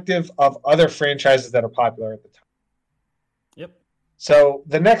reflective of other franchises that are popular at the time. Yep. So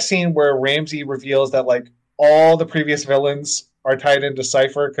the next scene where Ramsey reveals that like all the previous villains are tied into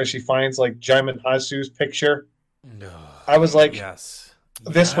Cypher because she finds like Jaimin Hasu's picture. No. I was like, yes.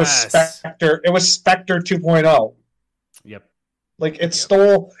 This was Spectre. It was Spectre 2.0. Yep. Like it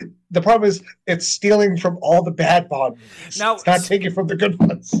stole. The problem is it's stealing from all the bad Bond movies. Now it's not taking from the good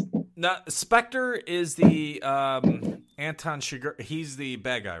ones. Now Spectre is the Anton Chigurh. He's the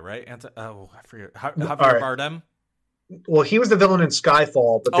bad guy, right? I forget. Javier Bardem. Well, he was the villain in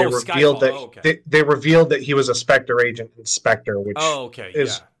Skyfall, but they revealed that he was a Spectre agent in Spectre, which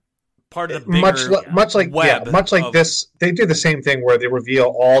is part of the bigger much like this. They do the same thing where they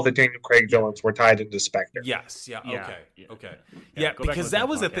reveal all the Daniel Craig villains were tied into Spectre. Yes, okay. Yeah, because that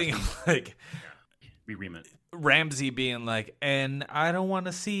was the thing. Like, we remit Ramsey being like, and I don't want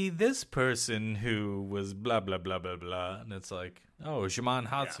to see this person who was blah blah blah blah blah, and it's like, oh, Jaimin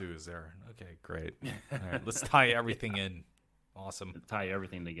Hasu is there. Okay, great. All right, let's tie everything in. Awesome. Tie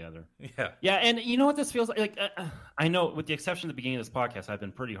everything together. Yeah, and you know what this feels like? I know, with the exception of the beginning of this podcast, I've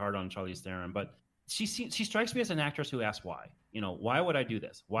been pretty hard on Charlize Theron, but she strikes me as an actress who asks why. Why would I do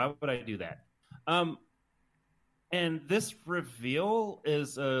this? Why would I do that? And this reveal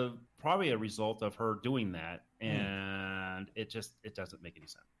is probably a result of her doing that, and it doesn't make any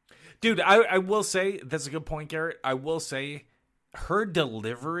sense. Dude, I will say, that's a good point, Garrett. I will say her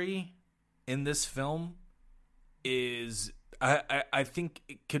delivery in this film is I think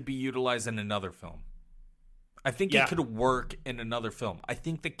it could be utilized in another film. I think it could work in another film. I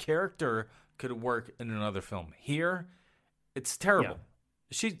think the character could work in another film. Here, it's terrible.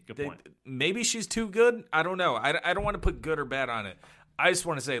 Maybe she's too good. I don't know. I don't want to put good or bad on it. I just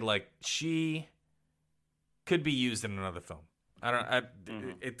want to say, like, she could be used in another film.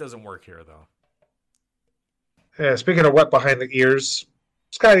 It doesn't work here, though. Yeah, speaking of wet behind the ears,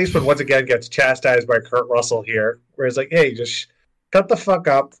 Scott Eastwood once again gets chastised by Kurt Russell here, where he's like, hey, just cut the fuck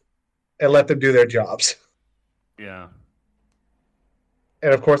up and let them do their jobs. Yeah.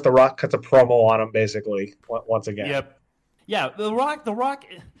 And of course, The Rock cuts a promo on him, basically, once again. Yep. Yeah, The Rock,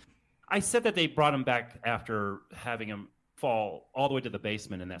 I said that they brought him back after having him fall all the way to the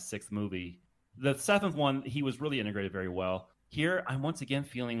basement in that 6th movie. The 7th one, he was really integrated very well. Here, I'm once again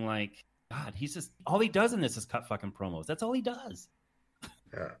feeling like, God, he's just, all he does in this is cut fucking promos. That's all he does.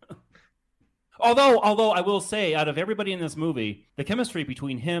 Yeah. Although I will say, out of everybody in this movie, the chemistry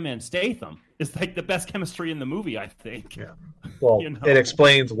between him and Statham is like the best chemistry in the movie, I think. Yeah. Well, it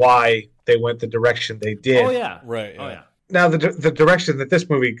explains why they went the direction they did. Oh, yeah. Right. Yeah. Oh, yeah. Now, the direction that this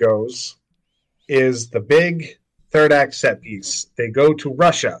movie goes is the big third act set piece. They go to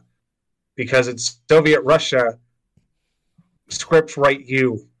Russia because it's Soviet Russia. Scripts write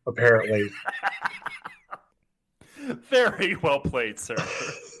you, apparently. Very well played, sir.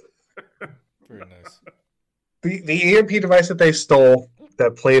 Very nice. The EMP device that they stole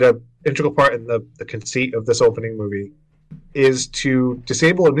that played an integral part in the conceit of this opening movie is to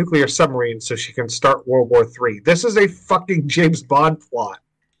disable a nuclear submarine so she can start World War III. This is a fucking James Bond plot.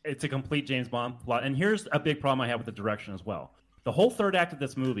 It's a complete James Bond plot. And here's a big problem I have with the direction as well. The whole third act of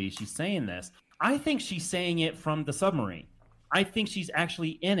this movie, she's saying this. I think she's saying it from the submarine. I think she's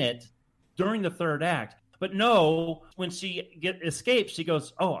actually in it during the third act. But no, when she escapes, she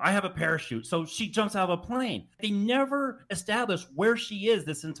goes, oh, I have a parachute. So she jumps out of a plane. They never establish where she is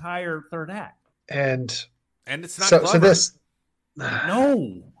this entire third act. And it's not so this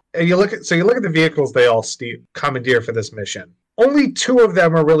no. And you look at the vehicles they all commandeer for this mission. Only 2 of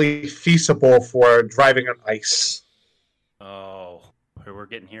them are really feasible for driving on ice. Oh, we're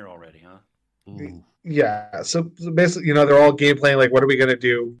getting here already, huh? Ooh. Yeah, so basically, they're all game playing, like, what are we going to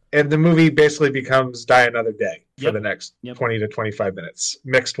do? And the movie basically becomes Die Another Day for the next 20 to 25 minutes,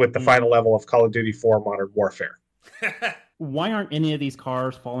 mixed with the final level of Call of Duty 4 Modern Warfare. Why aren't any of these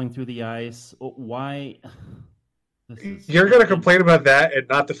cars falling through the ice? Why? You're going to complain about that and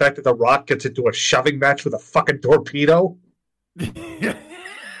not the fact that The Rock gets into a shoving match with a fucking torpedo? That's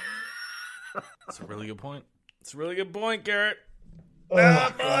a really good point. It's a really good point, Garrett.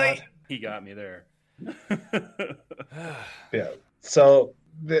 Oh, boy. He got me there. Yeah. So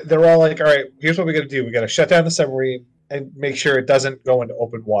they're all like, all right, here's what we got to do. We got to shut down the submarine and make sure it doesn't go into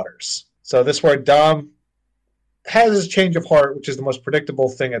open waters. So this is where Dom has his change of heart, which is the most predictable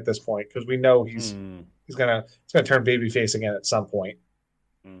thing at this point, because we know he's gonna turn babyface again at some point.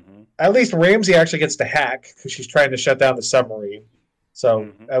 Mm-hmm. At least Ramsey actually gets to hack because she's trying to shut down the submarine.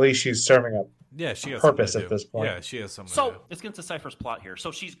 So at least she's serving a she has purpose at this point. Yeah, she has something. So let's get to Cypher's plot here.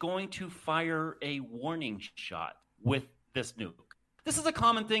 So she's going to fire a warning shot with this nuke. This is a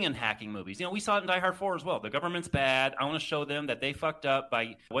common thing in hacking movies. We saw it in Die Hard 4 as well. The government's bad. I want to show them that they fucked up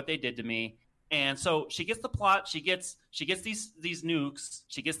by what they did to me. And so she gets the plot. She gets these nukes.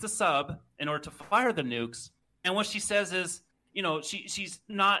 She gets the sub in order to fire the nukes. And what she says is, she's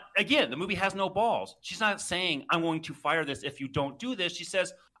not, again, the movie has no balls. She's not saying, I'm going to fire this if you don't do this. She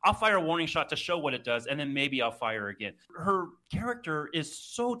says, I'll fire a warning shot to show what it does, and then maybe I'll fire again. Her character is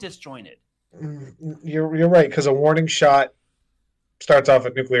so disjointed. You're right, because a warning shot starts off a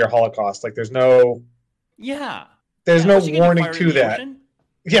nuclear holocaust. Like, there's no warning to that. Ocean?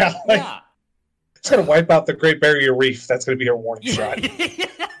 Yeah, it's going to wipe out the Great Barrier Reef. That's going to be her warning shot.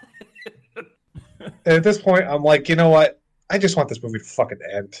 And at this point, I'm like, you know what? I just want this movie to fucking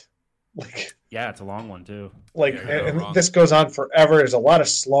end. It's a long one too. And this goes on forever. There's a lot of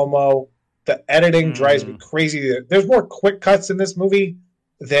slow-mo. The editing drives me crazy. There's more quick cuts in this movie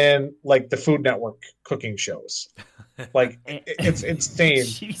than the Food Network cooking shows. It's insane.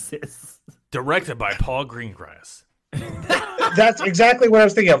 Jesus. Directed by Paul Greengrass. That's exactly what I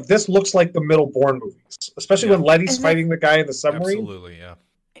was thinking of. This looks like the Middle Bourne movies, especially when Letty's fighting the guy in the submarine. Absolutely, yeah.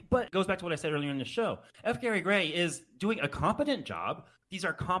 But it goes back to what I said earlier in the show. F. Gary Gray is doing a competent job. These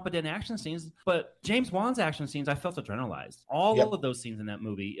are competent action scenes, but James Wan's action scenes, I felt adrenalized. All of those scenes in that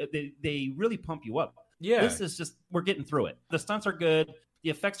movie, they really pump you up. Yeah. This is just, we're getting through it. The stunts are good. The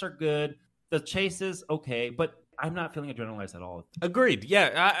effects are good. The chases, okay. But I'm not feeling adrenalized at all. Agreed.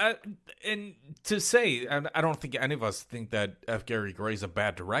 Yeah, and to say, I don't think any of us think that F. Gary Gray's a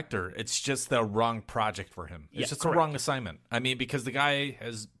bad director. It's just the wrong project for him. It's just a wrong assignment. I mean, because the guy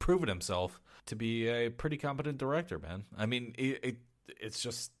has proven himself to be a pretty competent director, man. I mean, it's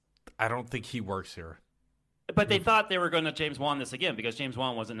just, I don't think he works here. But they thought they were going to James Wan this again because James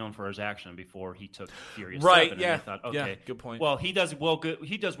Wan wasn't known for his action before he took Furious 7. Yeah. And they thought, okay, yeah, good point. Well, he does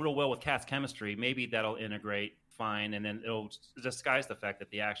real well with cast chemistry. Maybe that'll integrate fine, and then it'll disguise the fact that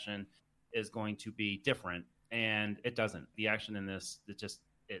the action is going to be different, and it doesn't. The action in this,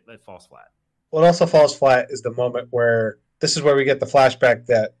 it falls flat. What also falls flat is the moment where this is where we get the flashback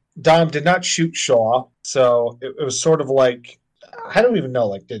that Dom did not shoot Shaw, so it was sort of like, I don't even know.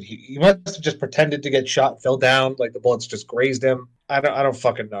 Like, did he must have just pretended to get shot and fell down? Like the bullets just grazed him. I don't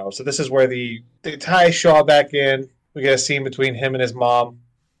fucking know. So this is where they tie Shaw back in. We get a scene between him and his mom.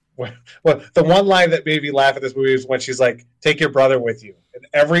 Well, the one line that made me laugh at this movie is when she's like, "Take your brother with you," and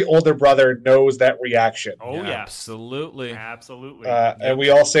every older brother knows that reaction. Oh yeah, absolutely. And we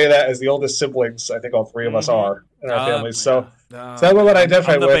all say that as the oldest siblings. I think all three of us are in our families. So that's what I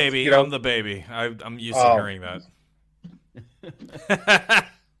identify I'm the with. Baby. You know? I'm the baby. I'm used to hearing that.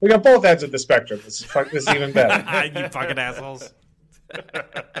 We got both ends of the spectrum. This is even better. You fucking assholes.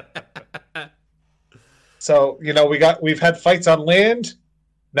 So we've had fights on land.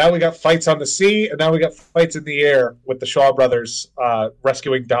 Now we got fights on the sea, and now we got fights in the air with the Shaw brothers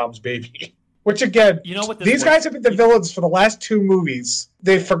rescuing Dom's baby. Which again, these guys have been the villains for the last two movies.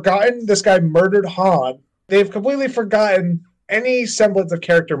 They've forgotten this guy murdered Han. They've completely forgotten any semblance of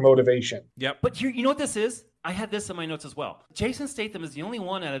character motivation. Yep. But you know what this is? I had this in my notes as well. Jason Statham is the only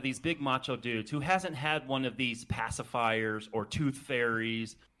one out of these big macho dudes who hasn't had one of these pacifiers or tooth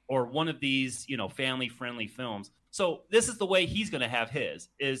fairies or one of these, family-friendly films. So this is the way he's going to have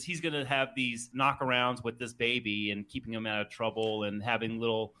he's going to have these knockarounds with this baby and keeping him out of trouble and having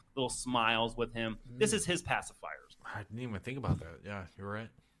little smiles with him. This is his pacifiers. I didn't even think about that. Yeah, you're right.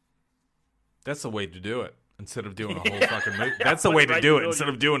 That's the way to do it instead of doing a whole fucking movie. That's the way to do it instead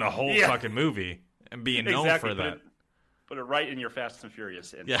of doing a whole fucking movie and being known for that. Put it right in your Fast and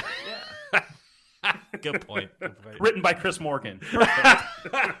Furious. Yeah. Good point. Written by Chris Morgan. And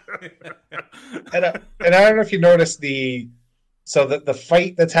I don't know if you noticed the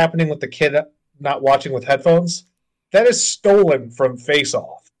fight that's happening with the kid not watching with headphones, that is stolen from Face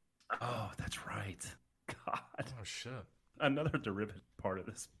Off. Oh, that's right. God. Oh, shit. Another derivative part of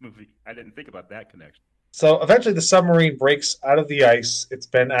this movie. I didn't think about that connection. So eventually the submarine breaks out of the ice. It's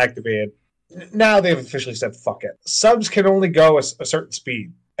been activated. Now they've officially said, fuck it. Subs can only go a certain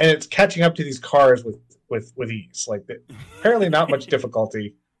speed. And it's catching up to these cars with ease. Like, apparently not much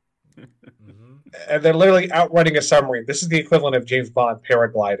difficulty. And they're literally outrunning a submarine. This is the equivalent of James Bond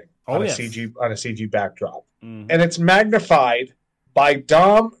paragliding on a CG backdrop. Mm-hmm. And it's magnified by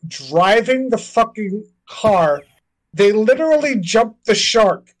Dom driving the fucking car. They literally jumped the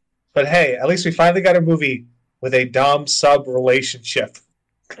shark. But hey, at least we finally got a movie with a Dom sub relationship.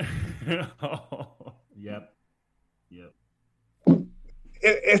 Yep.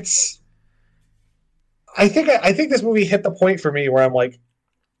 It's. I think this movie hit the point for me where I'm like,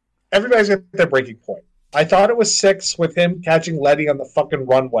 everybody's at their breaking point. I thought it was 6 with him catching Letty on the fucking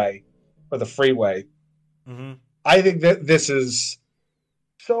runway or the freeway. Mm-hmm. I think that this is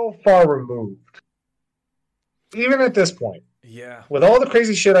so far removed, even at this point. Yeah. With all the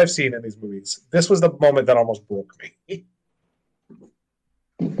crazy shit I've seen in these movies, this was the moment that almost broke me.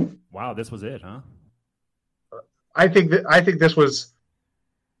 Wow, this was it, huh? I think this was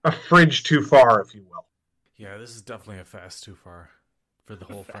a fridge too far, if you will. Yeah, this is definitely a fast too far for the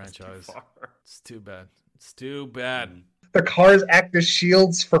whole franchise. It's too bad. It's too bad. The cars act as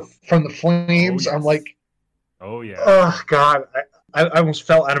shields from the flames. Oh, yes. I'm like, oh yeah. Oh God, I almost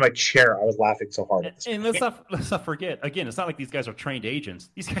fell out of my chair. I was laughing so hard. At this and let's not forget. Again, it's not like these guys are trained agents.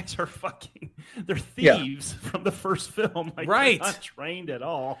 These guys are they're thieves from the first film. Like, right? They're not trained at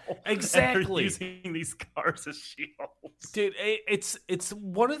all. Exactly. They're using these cars as shields. Dude, it's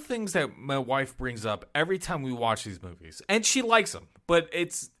one of the things that my wife brings up every time we watch these movies, and she likes them. But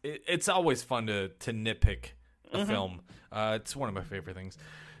it's always fun to nitpick a film. It's one of my favorite things.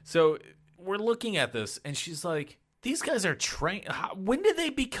 So we're looking at this, and she's like, these guys are trained. When did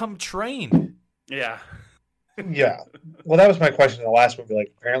they become trained? Yeah. Yeah. Well, that was my question in the last movie.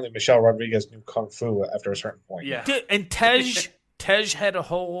 Like, apparently Michelle Rodriguez knew Kung Fu after a certain point. Yeah. And Tej had a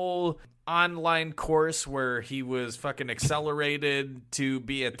whole online course where he was fucking accelerated to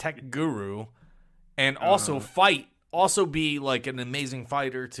be a tech guru and also fight. Also be like an amazing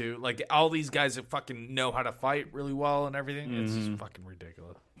fighter too. Like, all these guys that fucking know how to fight really well and everything. It's just fucking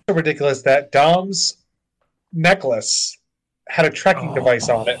ridiculous. So ridiculous that Dom's necklace had a tracking device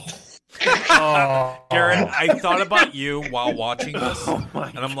on it. Garrett, I thought about you while watching this,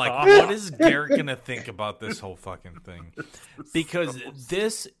 and I'm like, what is Garrett gonna think about this whole fucking thing? Because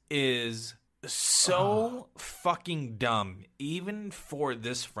this is so fucking dumb, even for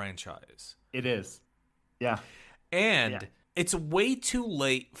this franchise. It is. Yeah. And it's way too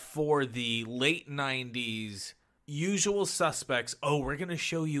late for the late 90s usual suspects. Oh, we're going to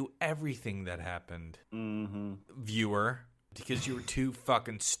show you everything that happened, viewer, because you were too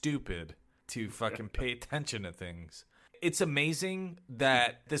fucking stupid to fucking pay attention to things. It's amazing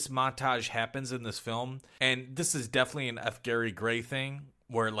that this montage happens in this film, and this is definitely an F. Gary Gray thing,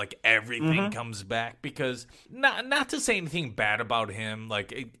 where like everything comes back, because not to say anything bad about him,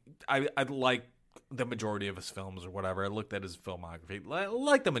 like I like the majority of his films or whatever. I looked at his filmography,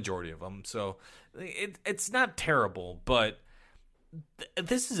 like the majority of them, so it's not terrible, but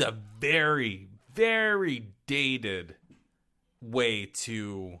this is a very, very dated way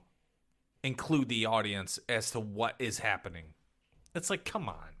to include the audience as to what is happening. It's like, come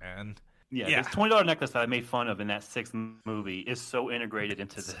on, man. Yeah, this $20 necklace that I made fun of in that 6th movie is so integrated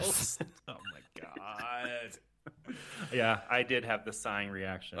into this. Oh my god. Yeah, I did have the sighing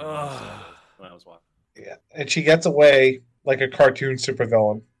reaction when I was watching. Yeah, and she gets away like a cartoon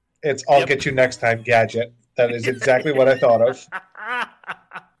supervillain. It's "I'll get you next time" gadget. That is exactly what I thought of.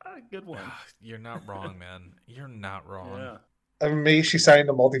 Good one. You're not wrong, man. You're not wrong. Yeah. I'm amazed she signed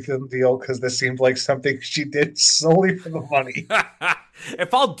a multi-film deal, because this seemed like something she did solely for the money.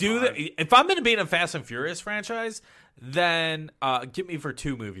 If I'll do that, if I'm going to be in a Fast and Furious franchise, then get me for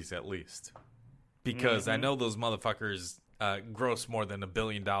 2 movies at least, because I know those motherfuckers gross more than $1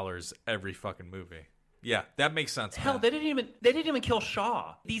 billion every fucking movie. Yeah, that makes sense. Hell, man. they didn't even kill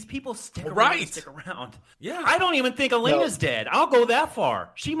Shaw. These people stick around. Yeah, I don't even think Elena's dead. I'll go that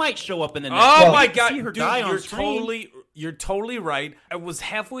far. She might show up in the next. Oh my god, see her dude, die on screen. You're totally right. I was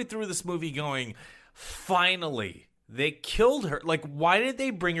halfway through this movie going, finally, they killed her. Like, why did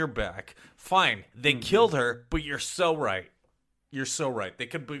they bring her back? Fine, they killed her, but you're so right. You're so right. They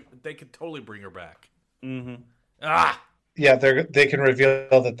could totally bring her back. Yeah, they can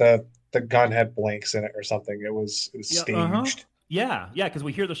reveal that the gun had blanks in it or something. It was staged. Yeah, because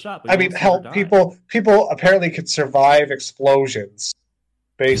we hear the shot. I mean, hell, people apparently could survive explosions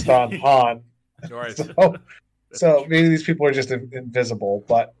based on Han. Right. So maybe these people are just invisible.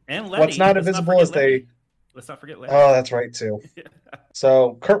 But and what's not invisible is they. Let's not forget Letty. Oh, that's right too.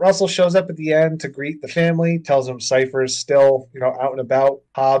 So Kurt Russell shows up at the end to greet the family. Tells them Cypher's still, out and about.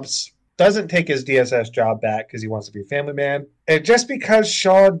 Hobbs doesn't take his DSS job back because he wants to be a family man. And just because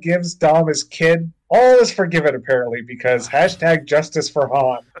Shaw gives Dom his kid, all is forgiven apparently, because #justice for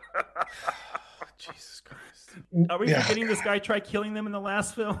Han. Jesus Christ. Are we forgetting this guy tried killing them in the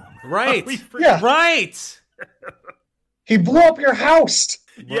last film? Right. Right. He blew up your house.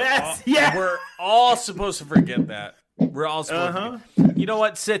 Yes. We're all supposed to forget that. We're all supposed to forget. You know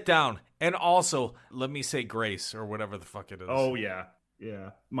what? Sit down. And also, let me say grace or whatever the fuck it is. Oh, yeah.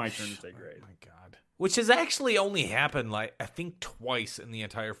 Yeah. My turn to say grace. Oh, my God. Which has actually only happened, I think, twice in the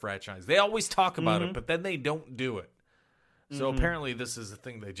entire franchise. They always talk about it, but then they don't do it. So apparently this is a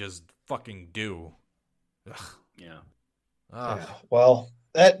thing they just fucking do. Ugh. Yeah. Well,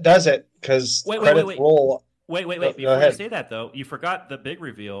 that does it, because credits roll. Wait. Before you say that, though, you forgot the big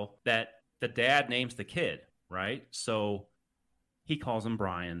reveal that the dad names the kid, right? So he calls him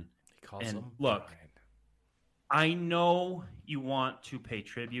Brian. Look, I know you want to pay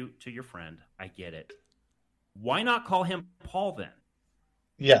tribute to your friend. I get it. Why not call him Paul then?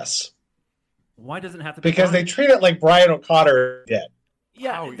 Yes. Why does it have to be Because Brian? they treat it like Brian O'Connor did.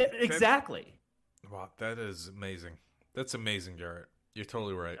 Yeah, exactly. Wow, that is amazing. That's amazing, Garrett. You're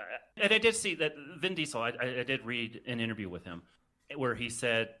totally right. And I did see that Vin Diesel, I did read an interview with him where he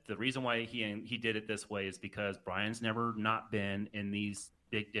said the reason why he did it this way is because Brian's never not been in these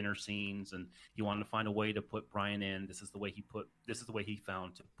big dinner scenes, and he wanted to find a way to put Brian in. This is the way he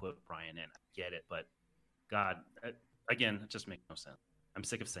found to put Brian in. I get it, but God, again, it just makes no sense. I'm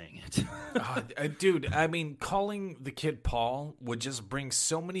sick of saying it. Dude, I mean, calling the kid Paul would just bring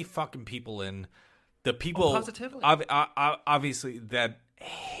so many fucking people in. The people, positively. Obviously, that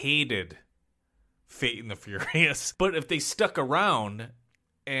hated Fate and the Furious. But if they stuck around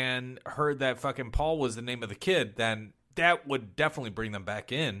and heard that fucking Paul was the name of the kid, then that would definitely bring them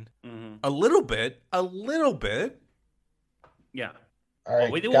back in. A little bit. Yeah. All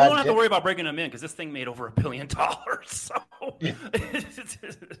right, we don't have to worry about bringing them in because this thing made over $1 billion. So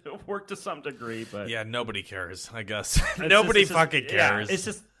it worked to some degree. But yeah, nobody cares, I guess. Nobody fucking cares. Yeah, it's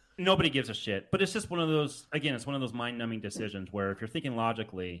just nobody gives a shit. But it's just one of those, again, it's one of those mind-numbing decisions where if you're thinking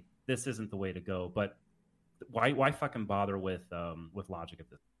logically, this isn't the way to go. But Why fucking bother with logic at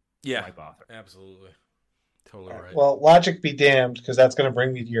this? Yeah, why bother? Absolutely, totally right. Well, logic be damned, because that's going to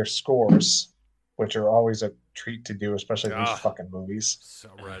bring me to your scores, which are always a treat to do, especially these fucking movies. So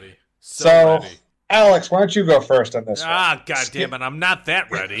ready. So ready. Alex, why don't you go first on this one? God damn it, I'm not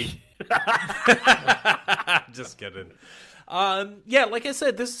that ready. Just kidding. Yeah, like I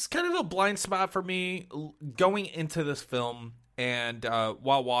said, this is kind of a blind spot for me going into this film. And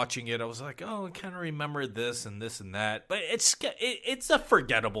while watching it, I was like, oh, I kind of remember this and this and that. But it's a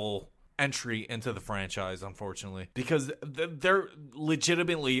forgettable entry into the franchise, unfortunately. Because there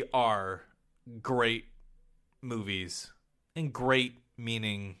legitimately are great movies and great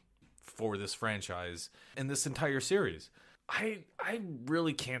meaning for this franchise and this entire series. I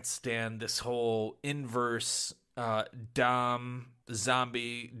really can't stand this whole inverse Dom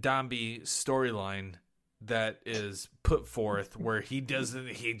storyline that is put forth, where he doesn't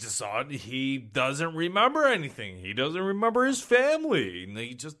remember anything. He doesn't remember his family. And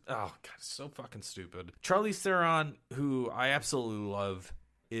he just, oh god, it's so fucking stupid. Charlize Theron, who I absolutely love,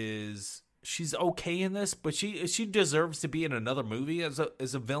 she's okay in this, but she deserves to be in another movie as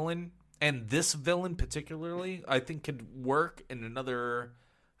a villain. And this villain particularly, I think, could work in another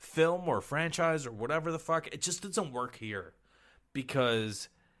film or franchise or whatever the fuck. It just doesn't work here, because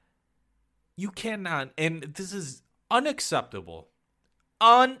you cannot, and this is unacceptable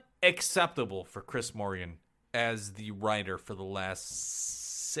for Chris Morgan as the writer for the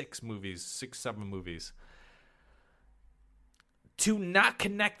last 7 movies, to not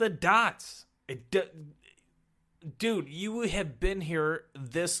connect the dots. Dude, you have been here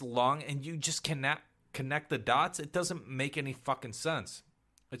this long and you just cannot connect the dots. It doesn't make any fucking sense.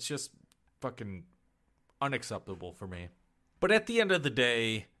 It's just fucking unacceptable for me. But at the end of the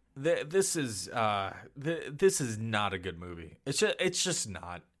day, this is not a good movie. It's just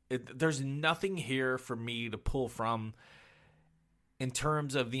not. There's nothing here for me to pull from in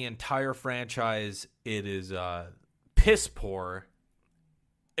terms of the entire franchise. It is piss poor.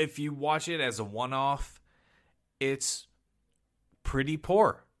 If you watch it as a one-off, it's pretty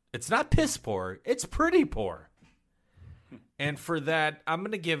poor. It's not piss poor. It's pretty poor. And for that, I'm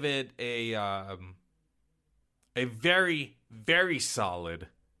going to give it a very, very solid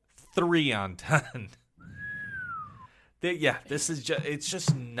 3 on 10. Yeah, it's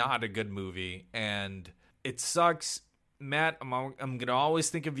just not a good movie, and it sucks. Matt, I'm going to always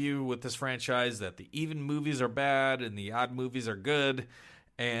think of you with this franchise, that the even movies are bad and the odd movies are good,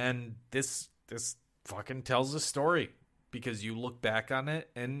 and this fucking tells a story, because you look back on it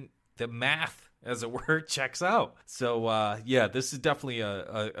and the math, as it were, checks out. So yeah, this is definitely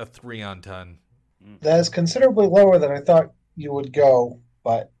a 3 on 10. That is considerably lower than I thought you would go,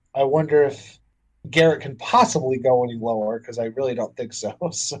 but I wonder if Garrett can possibly go any lower, because I really don't think so.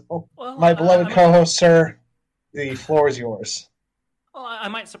 So, well, my beloved co-host, sir, the floor is yours. Well, I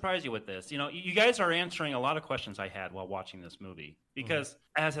might surprise you with this. You guys are answering a lot of questions I had while watching this movie, because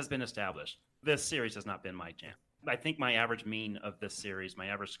as has been established, this series has not been my jam. I think my average mean of this series, my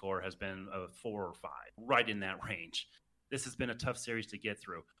average score has been a 4 or 5, right in that range. This has been a tough series to get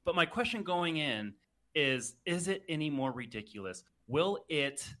through. But my question going in is it any more ridiculous? Will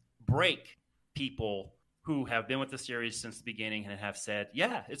it break people who have been with the series since the beginning and have said,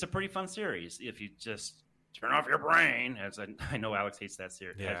 yeah, it's a pretty fun series if you just turn off your brain? As I know Alex hates that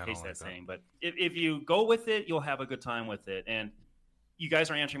series, hates that saying, but if you go with it, you'll have a good time with it. And you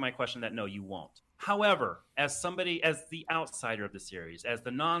guys are answering my question that no, you won't. However, as the outsider of the series, as the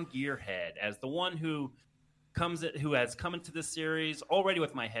non-gearhead, as the one who has come into this series already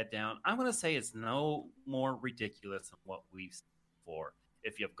with my head down, I'm going to say it's no more ridiculous than what we've seen before.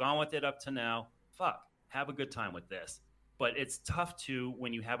 If you've gone with it up to now, have a good time with this. But it's tough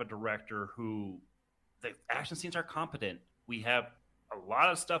when you have a director who the action scenes are competent. We have a lot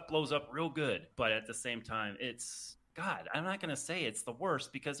of stuff blows up real good, but at the same time, I'm not going to say it's the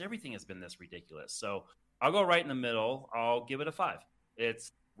worst, because everything has been this ridiculous. So I'll go right in the middle. I'll give it a 5.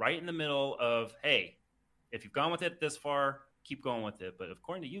 It's right in the middle of, hey, if you've gone with it this far, keep going with it. But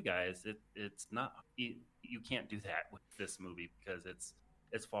according to you guys, it's not. You can't do that with this movie, because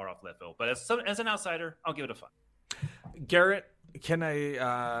it's far off left field. But as an outsider, I'll give it a 5. Garrett, can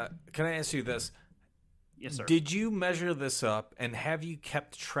I ask you this? Yes, sir. Did you measure this up, and have you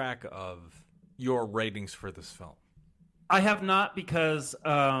kept track of your ratings for this film? I have not, because,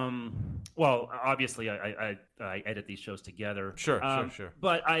 obviously I edit these shows together. Sure.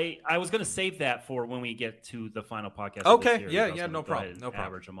 But I was going to save that for when we get to the final podcast. Okay, of the series. yeah, no problem.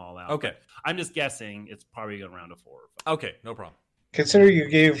 Average them all out. Okay. But I'm just guessing it's probably around a 4 or 5. Okay, no problem. Consider you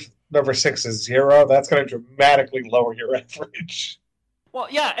gave number 6 a 0. That's going to dramatically lower your average. Well,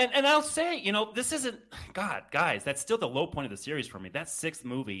 yeah, and I'll say, this isn't, God, guys, that's still the low point of the series for me. That sixth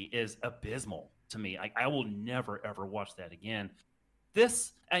movie is abysmal to me. I will never, ever watch that again.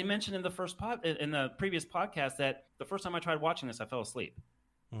 This, I mentioned in the previous podcast that the first time I tried watching this, I fell asleep.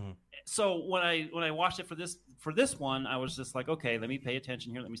 Mm-hmm. So when I watched it for this one, I was just like, okay, let me pay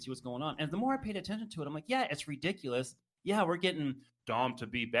attention here. Let me see what's going on. And the more I paid attention to it, I'm like, yeah, it's ridiculous. Yeah, we're getting Dom to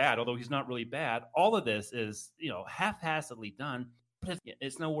be bad, although he's not really bad. All of this is, half-assedly done. But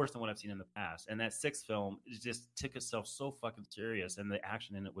it's no worse than what I've seen in the past. And that sixth film just took itself so fucking serious, and the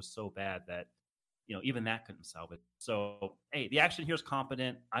action in it was so bad that, even that couldn't salve it. So, hey, the action here is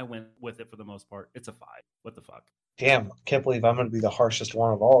competent. I went with it for the most part. It's a 5. What the fuck? Damn, can't believe I'm going to be the harshest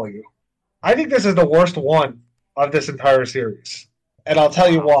one of all of you. I think this is the worst one of this entire series. And I'll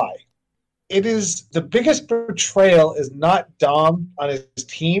tell you why. It is the biggest betrayal is not Dom on his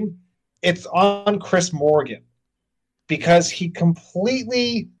team. It's on Chris Morgan. Because he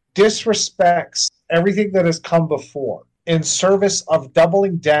completely disrespects everything that has come before in service of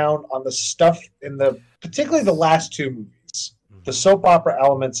doubling down on the stuff particularly the last two movies, the soap opera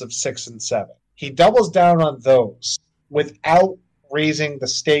elements of 6 and 7. He doubles down on those without raising the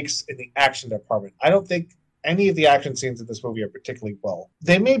stakes in the action department. I don't think any of the action scenes in this movie are particularly well.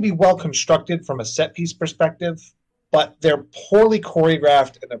 They may be well constructed from a set piece perspective, but they're poorly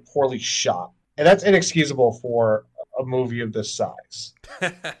choreographed and they're poorly shot. And that's inexcusable for a movie of this size.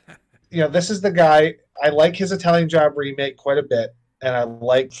 This is the guy. I like his Italian Job remake quite a bit, and I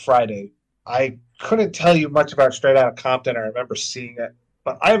like Friday. I couldn't tell you much about Straight Outta Compton. I remember seeing it,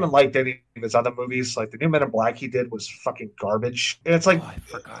 but I haven't liked any of his other movies. Like the new Men in Black he did was fucking garbage. And it's like, I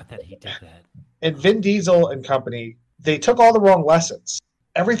forgot that he did that. And Vin Diesel and company, they took all the wrong lessons.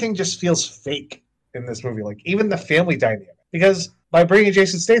 Everything just feels fake in this movie. Like even the family dynamic, because by bringing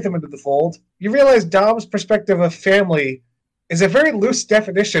Jason Statham into the fold, you realize Dom's perspective of family is a very loose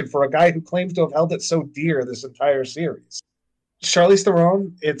definition for a guy who claims to have held it so dear this entire series. Charlize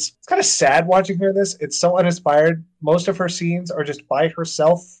Theron, it's kind of sad watching her in this. It's so uninspired. Most of her scenes are just by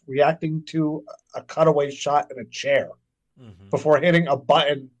herself reacting to a cutaway shot in a chair before hitting a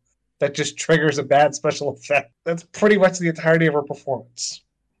button that just triggers a bad special effect. That's pretty much the entirety of her performance.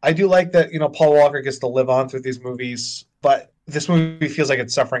 I do like that, Paul Walker gets to live on through these movies, but this movie feels like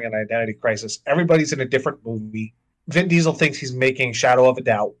it's suffering an identity crisis. Everybody's in a different movie. Vin Diesel thinks he's making Shadow of a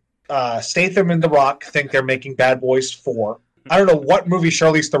Doubt. Statham and The Rock think they're making Bad Boys 4. I don't know what movie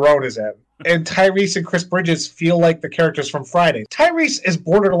Charlize Theron is in. And Tyrese and Chris Bridges feel like the characters from Friday. Tyrese is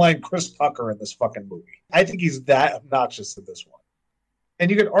borderline Chris Tucker in this fucking movie. I think he's that obnoxious in this one.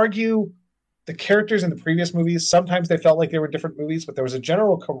 And you could argue the characters in the previous movies, sometimes they felt like they were different movies, but there was a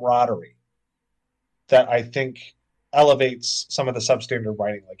general camaraderie that I think elevates some of the substandard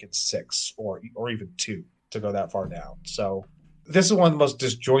writing, like in 6 or even 2, to go that far down. So this is one of the most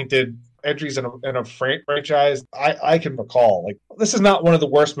disjointed entries in a franchise I can recall. Like, this is not one of the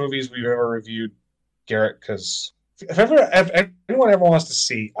worst movies we've ever reviewed, Garrett, because if anyone ever wants to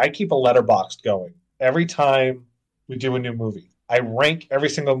see, I keep a letterbox going every time we do a new movie. I rank every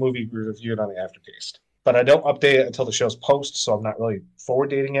single movie we reviewed on the Aftertaste, but I don't update it until the show's post, so I'm not really forward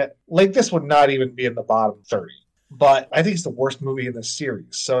dating it. Like, this would not even be in the bottom 30, but I think it's the worst movie in this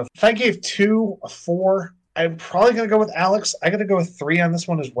series. So if I gave 2 a 4, I'm probably going to go with Alyx. I'm going to go with 3 on this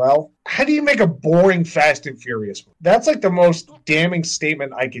one as well. How do you make a boring Fast and Furious movie? That's like the most damning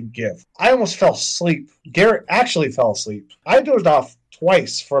statement I can give. I almost fell asleep. Garrett actually fell asleep. I dozed off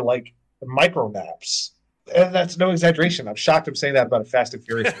twice for like micro naps. And that's no exaggeration. I'm shocked I'm saying that about a Fast and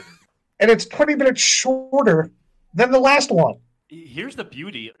Furious movie. And it's 20 minutes shorter than the last one. Here's the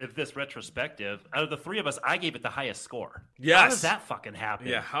beauty of this retrospective. Out of the 3 of us, I gave it the highest score. Yes. How does that fucking happen?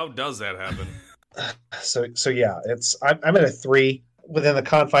 Yeah, how does that happen? So yeah, I'm at a 3 within the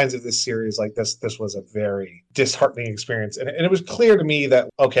confines of this series. Like this was a very disheartening experience, and it was clear to me that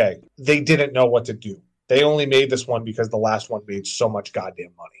okay, they didn't know what to do. They only made this one because the last one made so much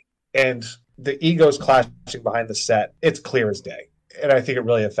goddamn money, and the egos clashing behind the set. It's clear as day, and I think it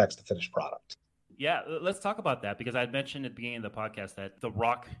really affects the finished product. Yeah, let's talk about that, because I mentioned at the beginning of the podcast that The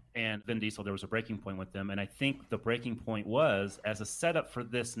Rock and Vin Diesel, there was a breaking point with them. And I think the breaking point was, as a setup for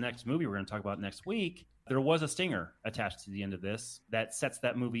this next movie we're going to talk about next week, there was a stinger attached to the end of this that sets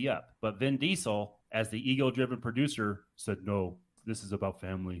that movie up. But Vin Diesel, as the ego-driven producer, said, no, this is about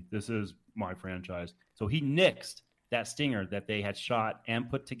family. This is my franchise. So he nixed that stinger that they had shot and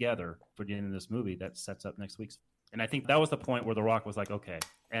put together for the end of this movie that sets up next week's. And I think that was the point where The Rock was like, okay.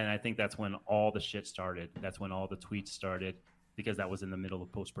 And I think that's when all the shit started. That's when all the tweets started, because that was in the middle of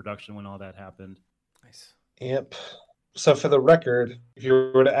post-production when all that happened. Nice. Yep. So for the record, if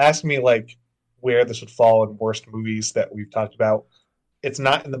you were to ask me like where this would fall in worst movies that we've talked about, It's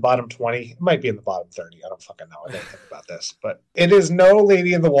not in the bottom 20. It might be in the bottom 30. I don't fucking know. I don't think about this. But it is no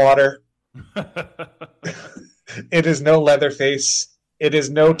Lady in the Water. It is no Leatherface. It is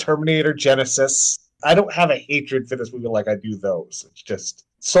no Terminator Genesis. I don't have a hatred for this movie like I do those. It's just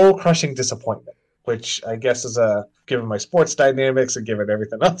soul-crushing disappointment, which I guess is given my sports dynamics and given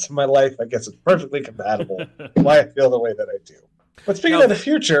everything else in my life, I guess it's perfectly compatible why I feel the way that I do. But speaking of the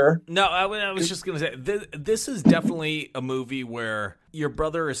future... No, I was just going to say, this is definitely a movie where your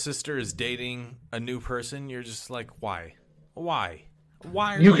brother or sister is dating a new person. You're just like, why? Why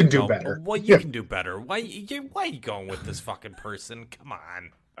are you can do better. Well, you can do better. Why are you going with this fucking person? Come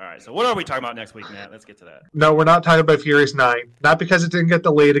on. All right, so what are we talking about next week, Matt? Let's get to that. No, we're not talking about Furious 9. Not because it didn't get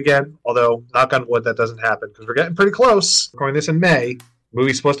delayed again, although, knock on wood, that doesn't happen, because we're getting pretty close. We're going this in May. The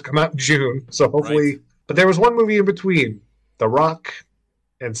movie's supposed to come out in June, so hopefully... Right. But there was one movie in between. The Rock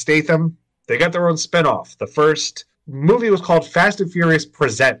and Statham, they got their own spinoff. The first movie was called Fast and Furious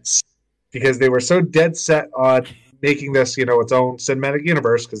Presents, because they were so dead set on making this, its own cinematic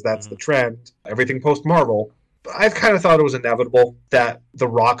universe, because that's the trend. Everything post-Marvel. I've kind of thought it was inevitable that The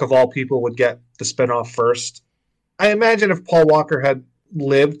Rock, of all people, would get the spinoff first. I imagine if Paul Walker had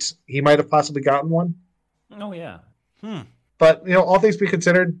lived, he might have possibly gotten one. Oh, yeah. But, all things being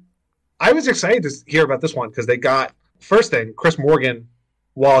considered, I was excited to hear about this one because they got, first thing, Chris Morgan,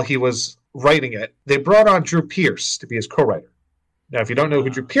 while he was writing it, they brought on Drew Pearce to be his co-writer. Now, if you don't know who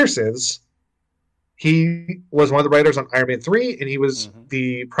Drew Pearce is, he was one of the writers on Iron Man 3, and he was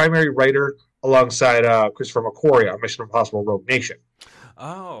the primary writer alongside Christopher McQuarrie on Mission Impossible Rogue Nation.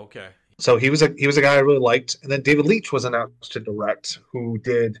 Oh, okay. So he was a guy I really liked. And then David Leitch was announced to direct, who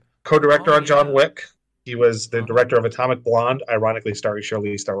did co-director on John Wick. He was the director of Atomic Blonde, ironically starring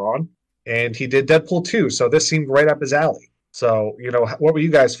Charlize Theron. And he did Deadpool 2, so this seemed right up his alley. So, what were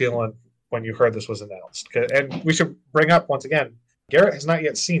you guys feeling when you heard this was announced? And we should bring up, once again, Garrett has not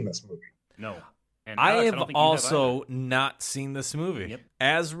yet seen this movie. No. And I Alex, have also not seen this movie. Yep.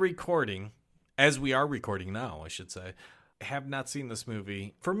 As we are recording now, I should say, I have not seen this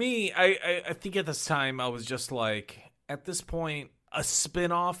movie. For me, I think at this time I was just like, at this point, a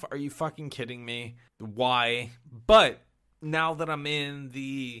spinoff? Are you fucking kidding me? Why? But now that I'm in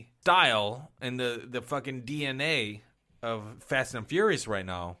the style and the fucking DNA of Fast and Furious right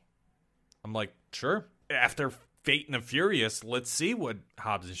now, I'm like, sure. After Fate and the Furious, let's see what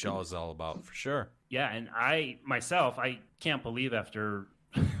Hobbs and Shaw is all about, for sure. Yeah, and I can't believe after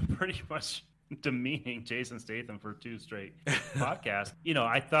pretty much demeaning Jason Statham for 2 straight podcasts,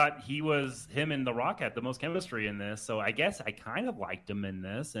 I thought him and The Rock had the most chemistry in this, so I guess I kind of liked him in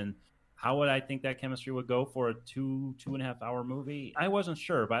this, and how would I think that chemistry would go for a 2.5 hour movie? I wasn't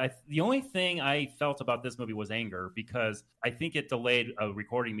sure, but the only thing I felt about this movie was anger, because I think it delayed a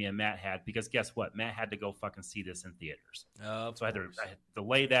recording me and Matt had, because guess what? Matt had to go fucking see this in theaters. So I had to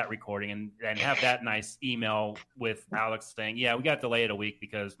delay that recording and have that nice email with Alyx saying, yeah, we got to delay it a week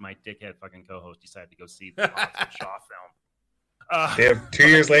because my dickhead fucking co-host decided to go see the Hobbs and Shaw film. 2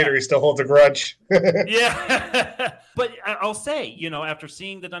 years later, he still holds a grudge. Yeah. But I'll say, after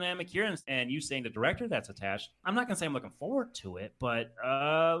seeing the dynamic here and you saying the director that's attached, I'm not going to say I'm looking forward to it, but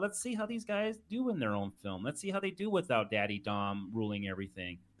let's see how these guys do in their own film. Let's see how they do without Daddy Dom ruling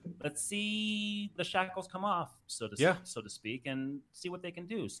everything. Let's see the shackles come off, so to speak, and see what they can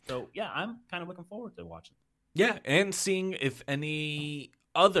do. So, yeah, I'm kind of looking forward to watching. Yeah, and seeing if any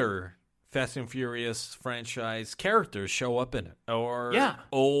other Fast and Furious franchise characters show up in it, or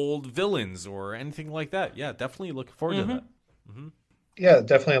old villains or anything like that. Yeah, definitely looking forward to that. Mm-hmm. Yeah,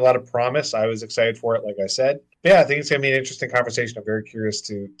 definitely a lot of promise. I was excited for it, like I said. But yeah, I think it's going to be an interesting conversation. I'm very curious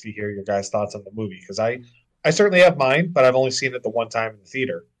to hear your guys' thoughts on the movie, because I certainly have mine, but I've only seen it the one time in the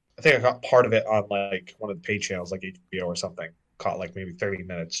theater. I think I got part of it on like one of the paid channels, like HBO or something. Caught like maybe 30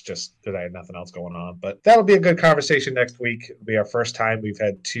 minutes just because I had nothing else going on. But that'll be a good conversation next week. It'll be our first time we've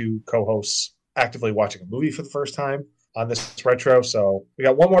had 2 co-hosts actively watching a movie for the first time on this retro. So we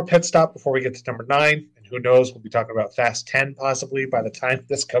got one more pit stop before we get to number 9. And who knows, we'll be talking about Fast 10 possibly by the time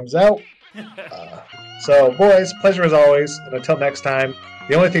this comes out. So boys, pleasure as always. And until next time,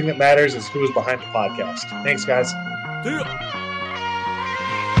 the only thing that matters is who is behind the podcast. Thanks, guys. See ya.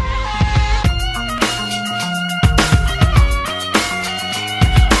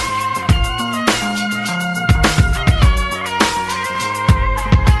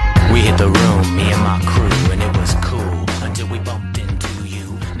 The room, me and my crew, and it was cool until we bumped into you.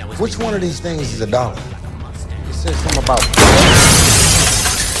 Which one of these things is $1? It says something about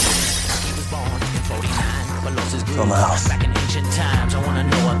from a house. Back in ancient times, I wanna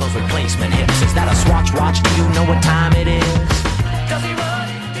know what those replacement hips. Is that a Swatch watch? Do you know what time it is? Does he run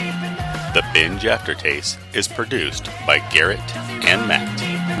deep in the The Binge Aftertaste is produced by Garrett and Matt.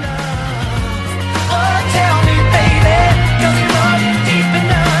 Tell me, baby, does he run deep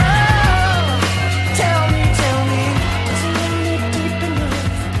enough? Tell me,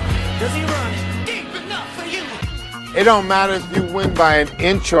 does he run deep enough for you? It don't matter if you win by an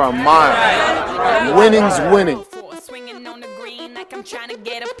inch or a mile. Winning's winning. Swinging on the green like I'm trying to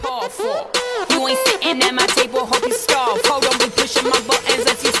get a paw for. You ain't sitting at my table, hope you starve. Hold on, be pushing my buttons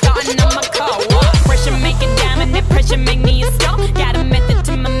as you starting on my car. Pressure make a diamond, that pressure make me a star. Got a method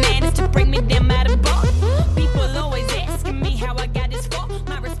to my madness to bring me down out of bar. People always asking me how I got this far.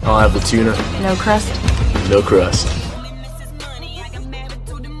 I'll have the tuna. No crust? No crust.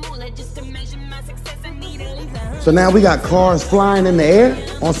 So now we got cars flying in the air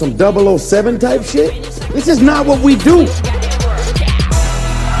on some 007 type shit? This is not what we do. I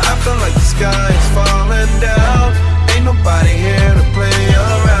feel like the sky is falling down. Ain't nobody here to play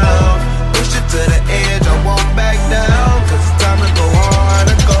around. Push it to the edge, I won't back down. Cause it's time to go hard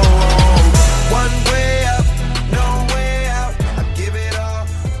and go home. One way up, no way out. I give it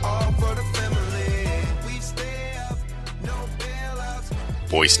all for the family. We stay up, no bailouts.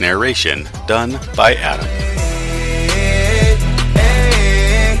 Voice narration done by Adam.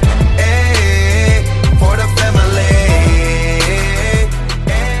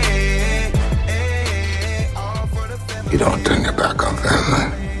 You don't turn your back on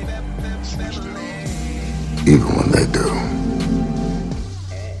family, even when they do.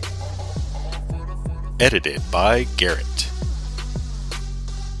 Edited by Garrett.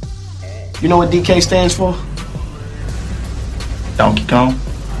 You know what DK stands for? Donkey Kong.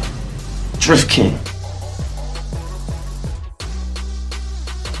 Drift King.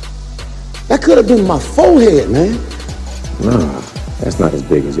 That could have been my forehead, man. Nah, that's not as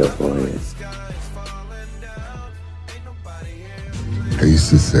big as your forehead. I used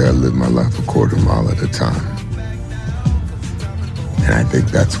to say I lived my life a quarter mile at a time. And I think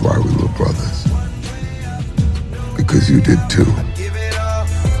that's why we were brothers. Because you did too. Give it all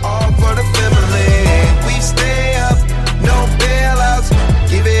for the family. We stay up, no bailouts.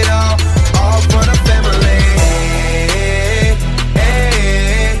 Give it all for the family.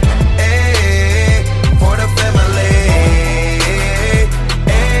 For the family.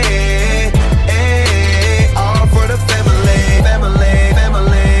 All for the family. Family.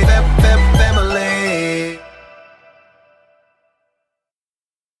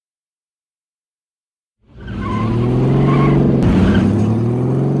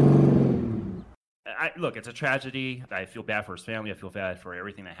 Look, it's a tragedy. I feel bad for his family. I feel bad for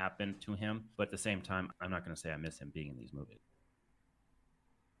everything that happened to him. But at the same time, I'm not going to say I miss him being in these movies.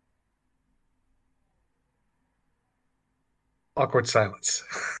 Awkward silence.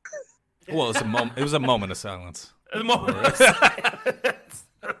 Well, it's a moment. It was a moment of silence. A moment of silence.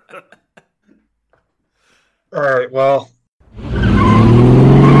 All right, well.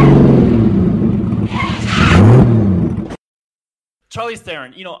 Charlize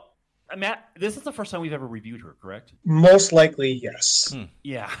Theron, Matt, this is the first time we've ever reviewed her, correct? Most likely, yes.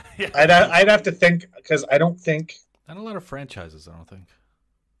 Yeah. I'd have to think, because I don't think... Not a lot of franchises, I don't think.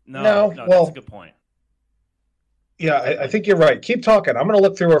 No, well, that's a good point. Yeah, I think you're right. Keep talking. I'm going to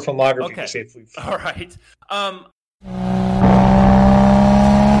look through her filmography to see if we've... All right.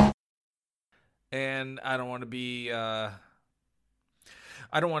 And I don't want to be... what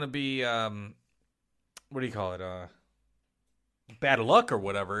do you call it? Bad luck or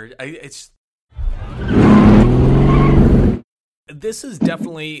whatever. This is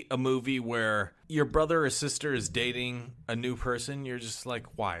definitely a movie where your brother or sister is dating a new person. You're just like,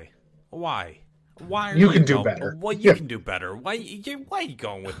 why? Why are you can do better? Well, you can do better. Why are you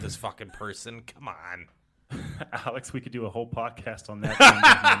going with this fucking person? Come on. Alex, we could do a whole podcast on that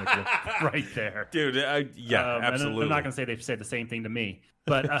right there. Dude, absolutely. I'm not going to say they've said the same thing to me,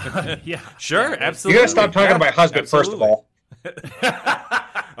 but yeah. Sure, absolutely. You got to stop talking about husband, first of all.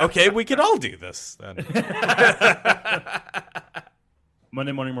 Okay, we can all do this then.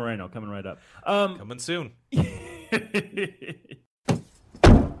 Monday Morning Moreno coming right up. Coming soon. And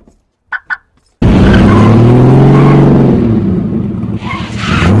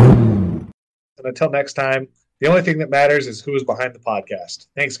until next time, the only thing that matters is who is behind the podcast.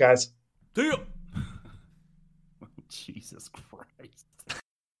 Thanks, guys. See ya. Jesus Christ.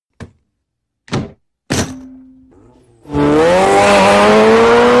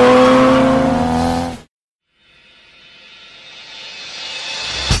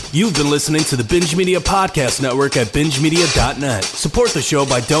 You've been listening to the Binge Media Podcast Network at BingeMedia.net. Support the show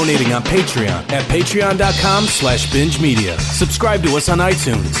by donating on Patreon at Patreon.com/Binge Media. Subscribe to us on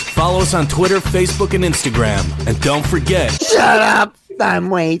iTunes. Follow us on Twitter, Facebook, and Instagram. And don't forget... Shut up! I'm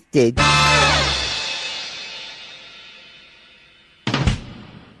wasted.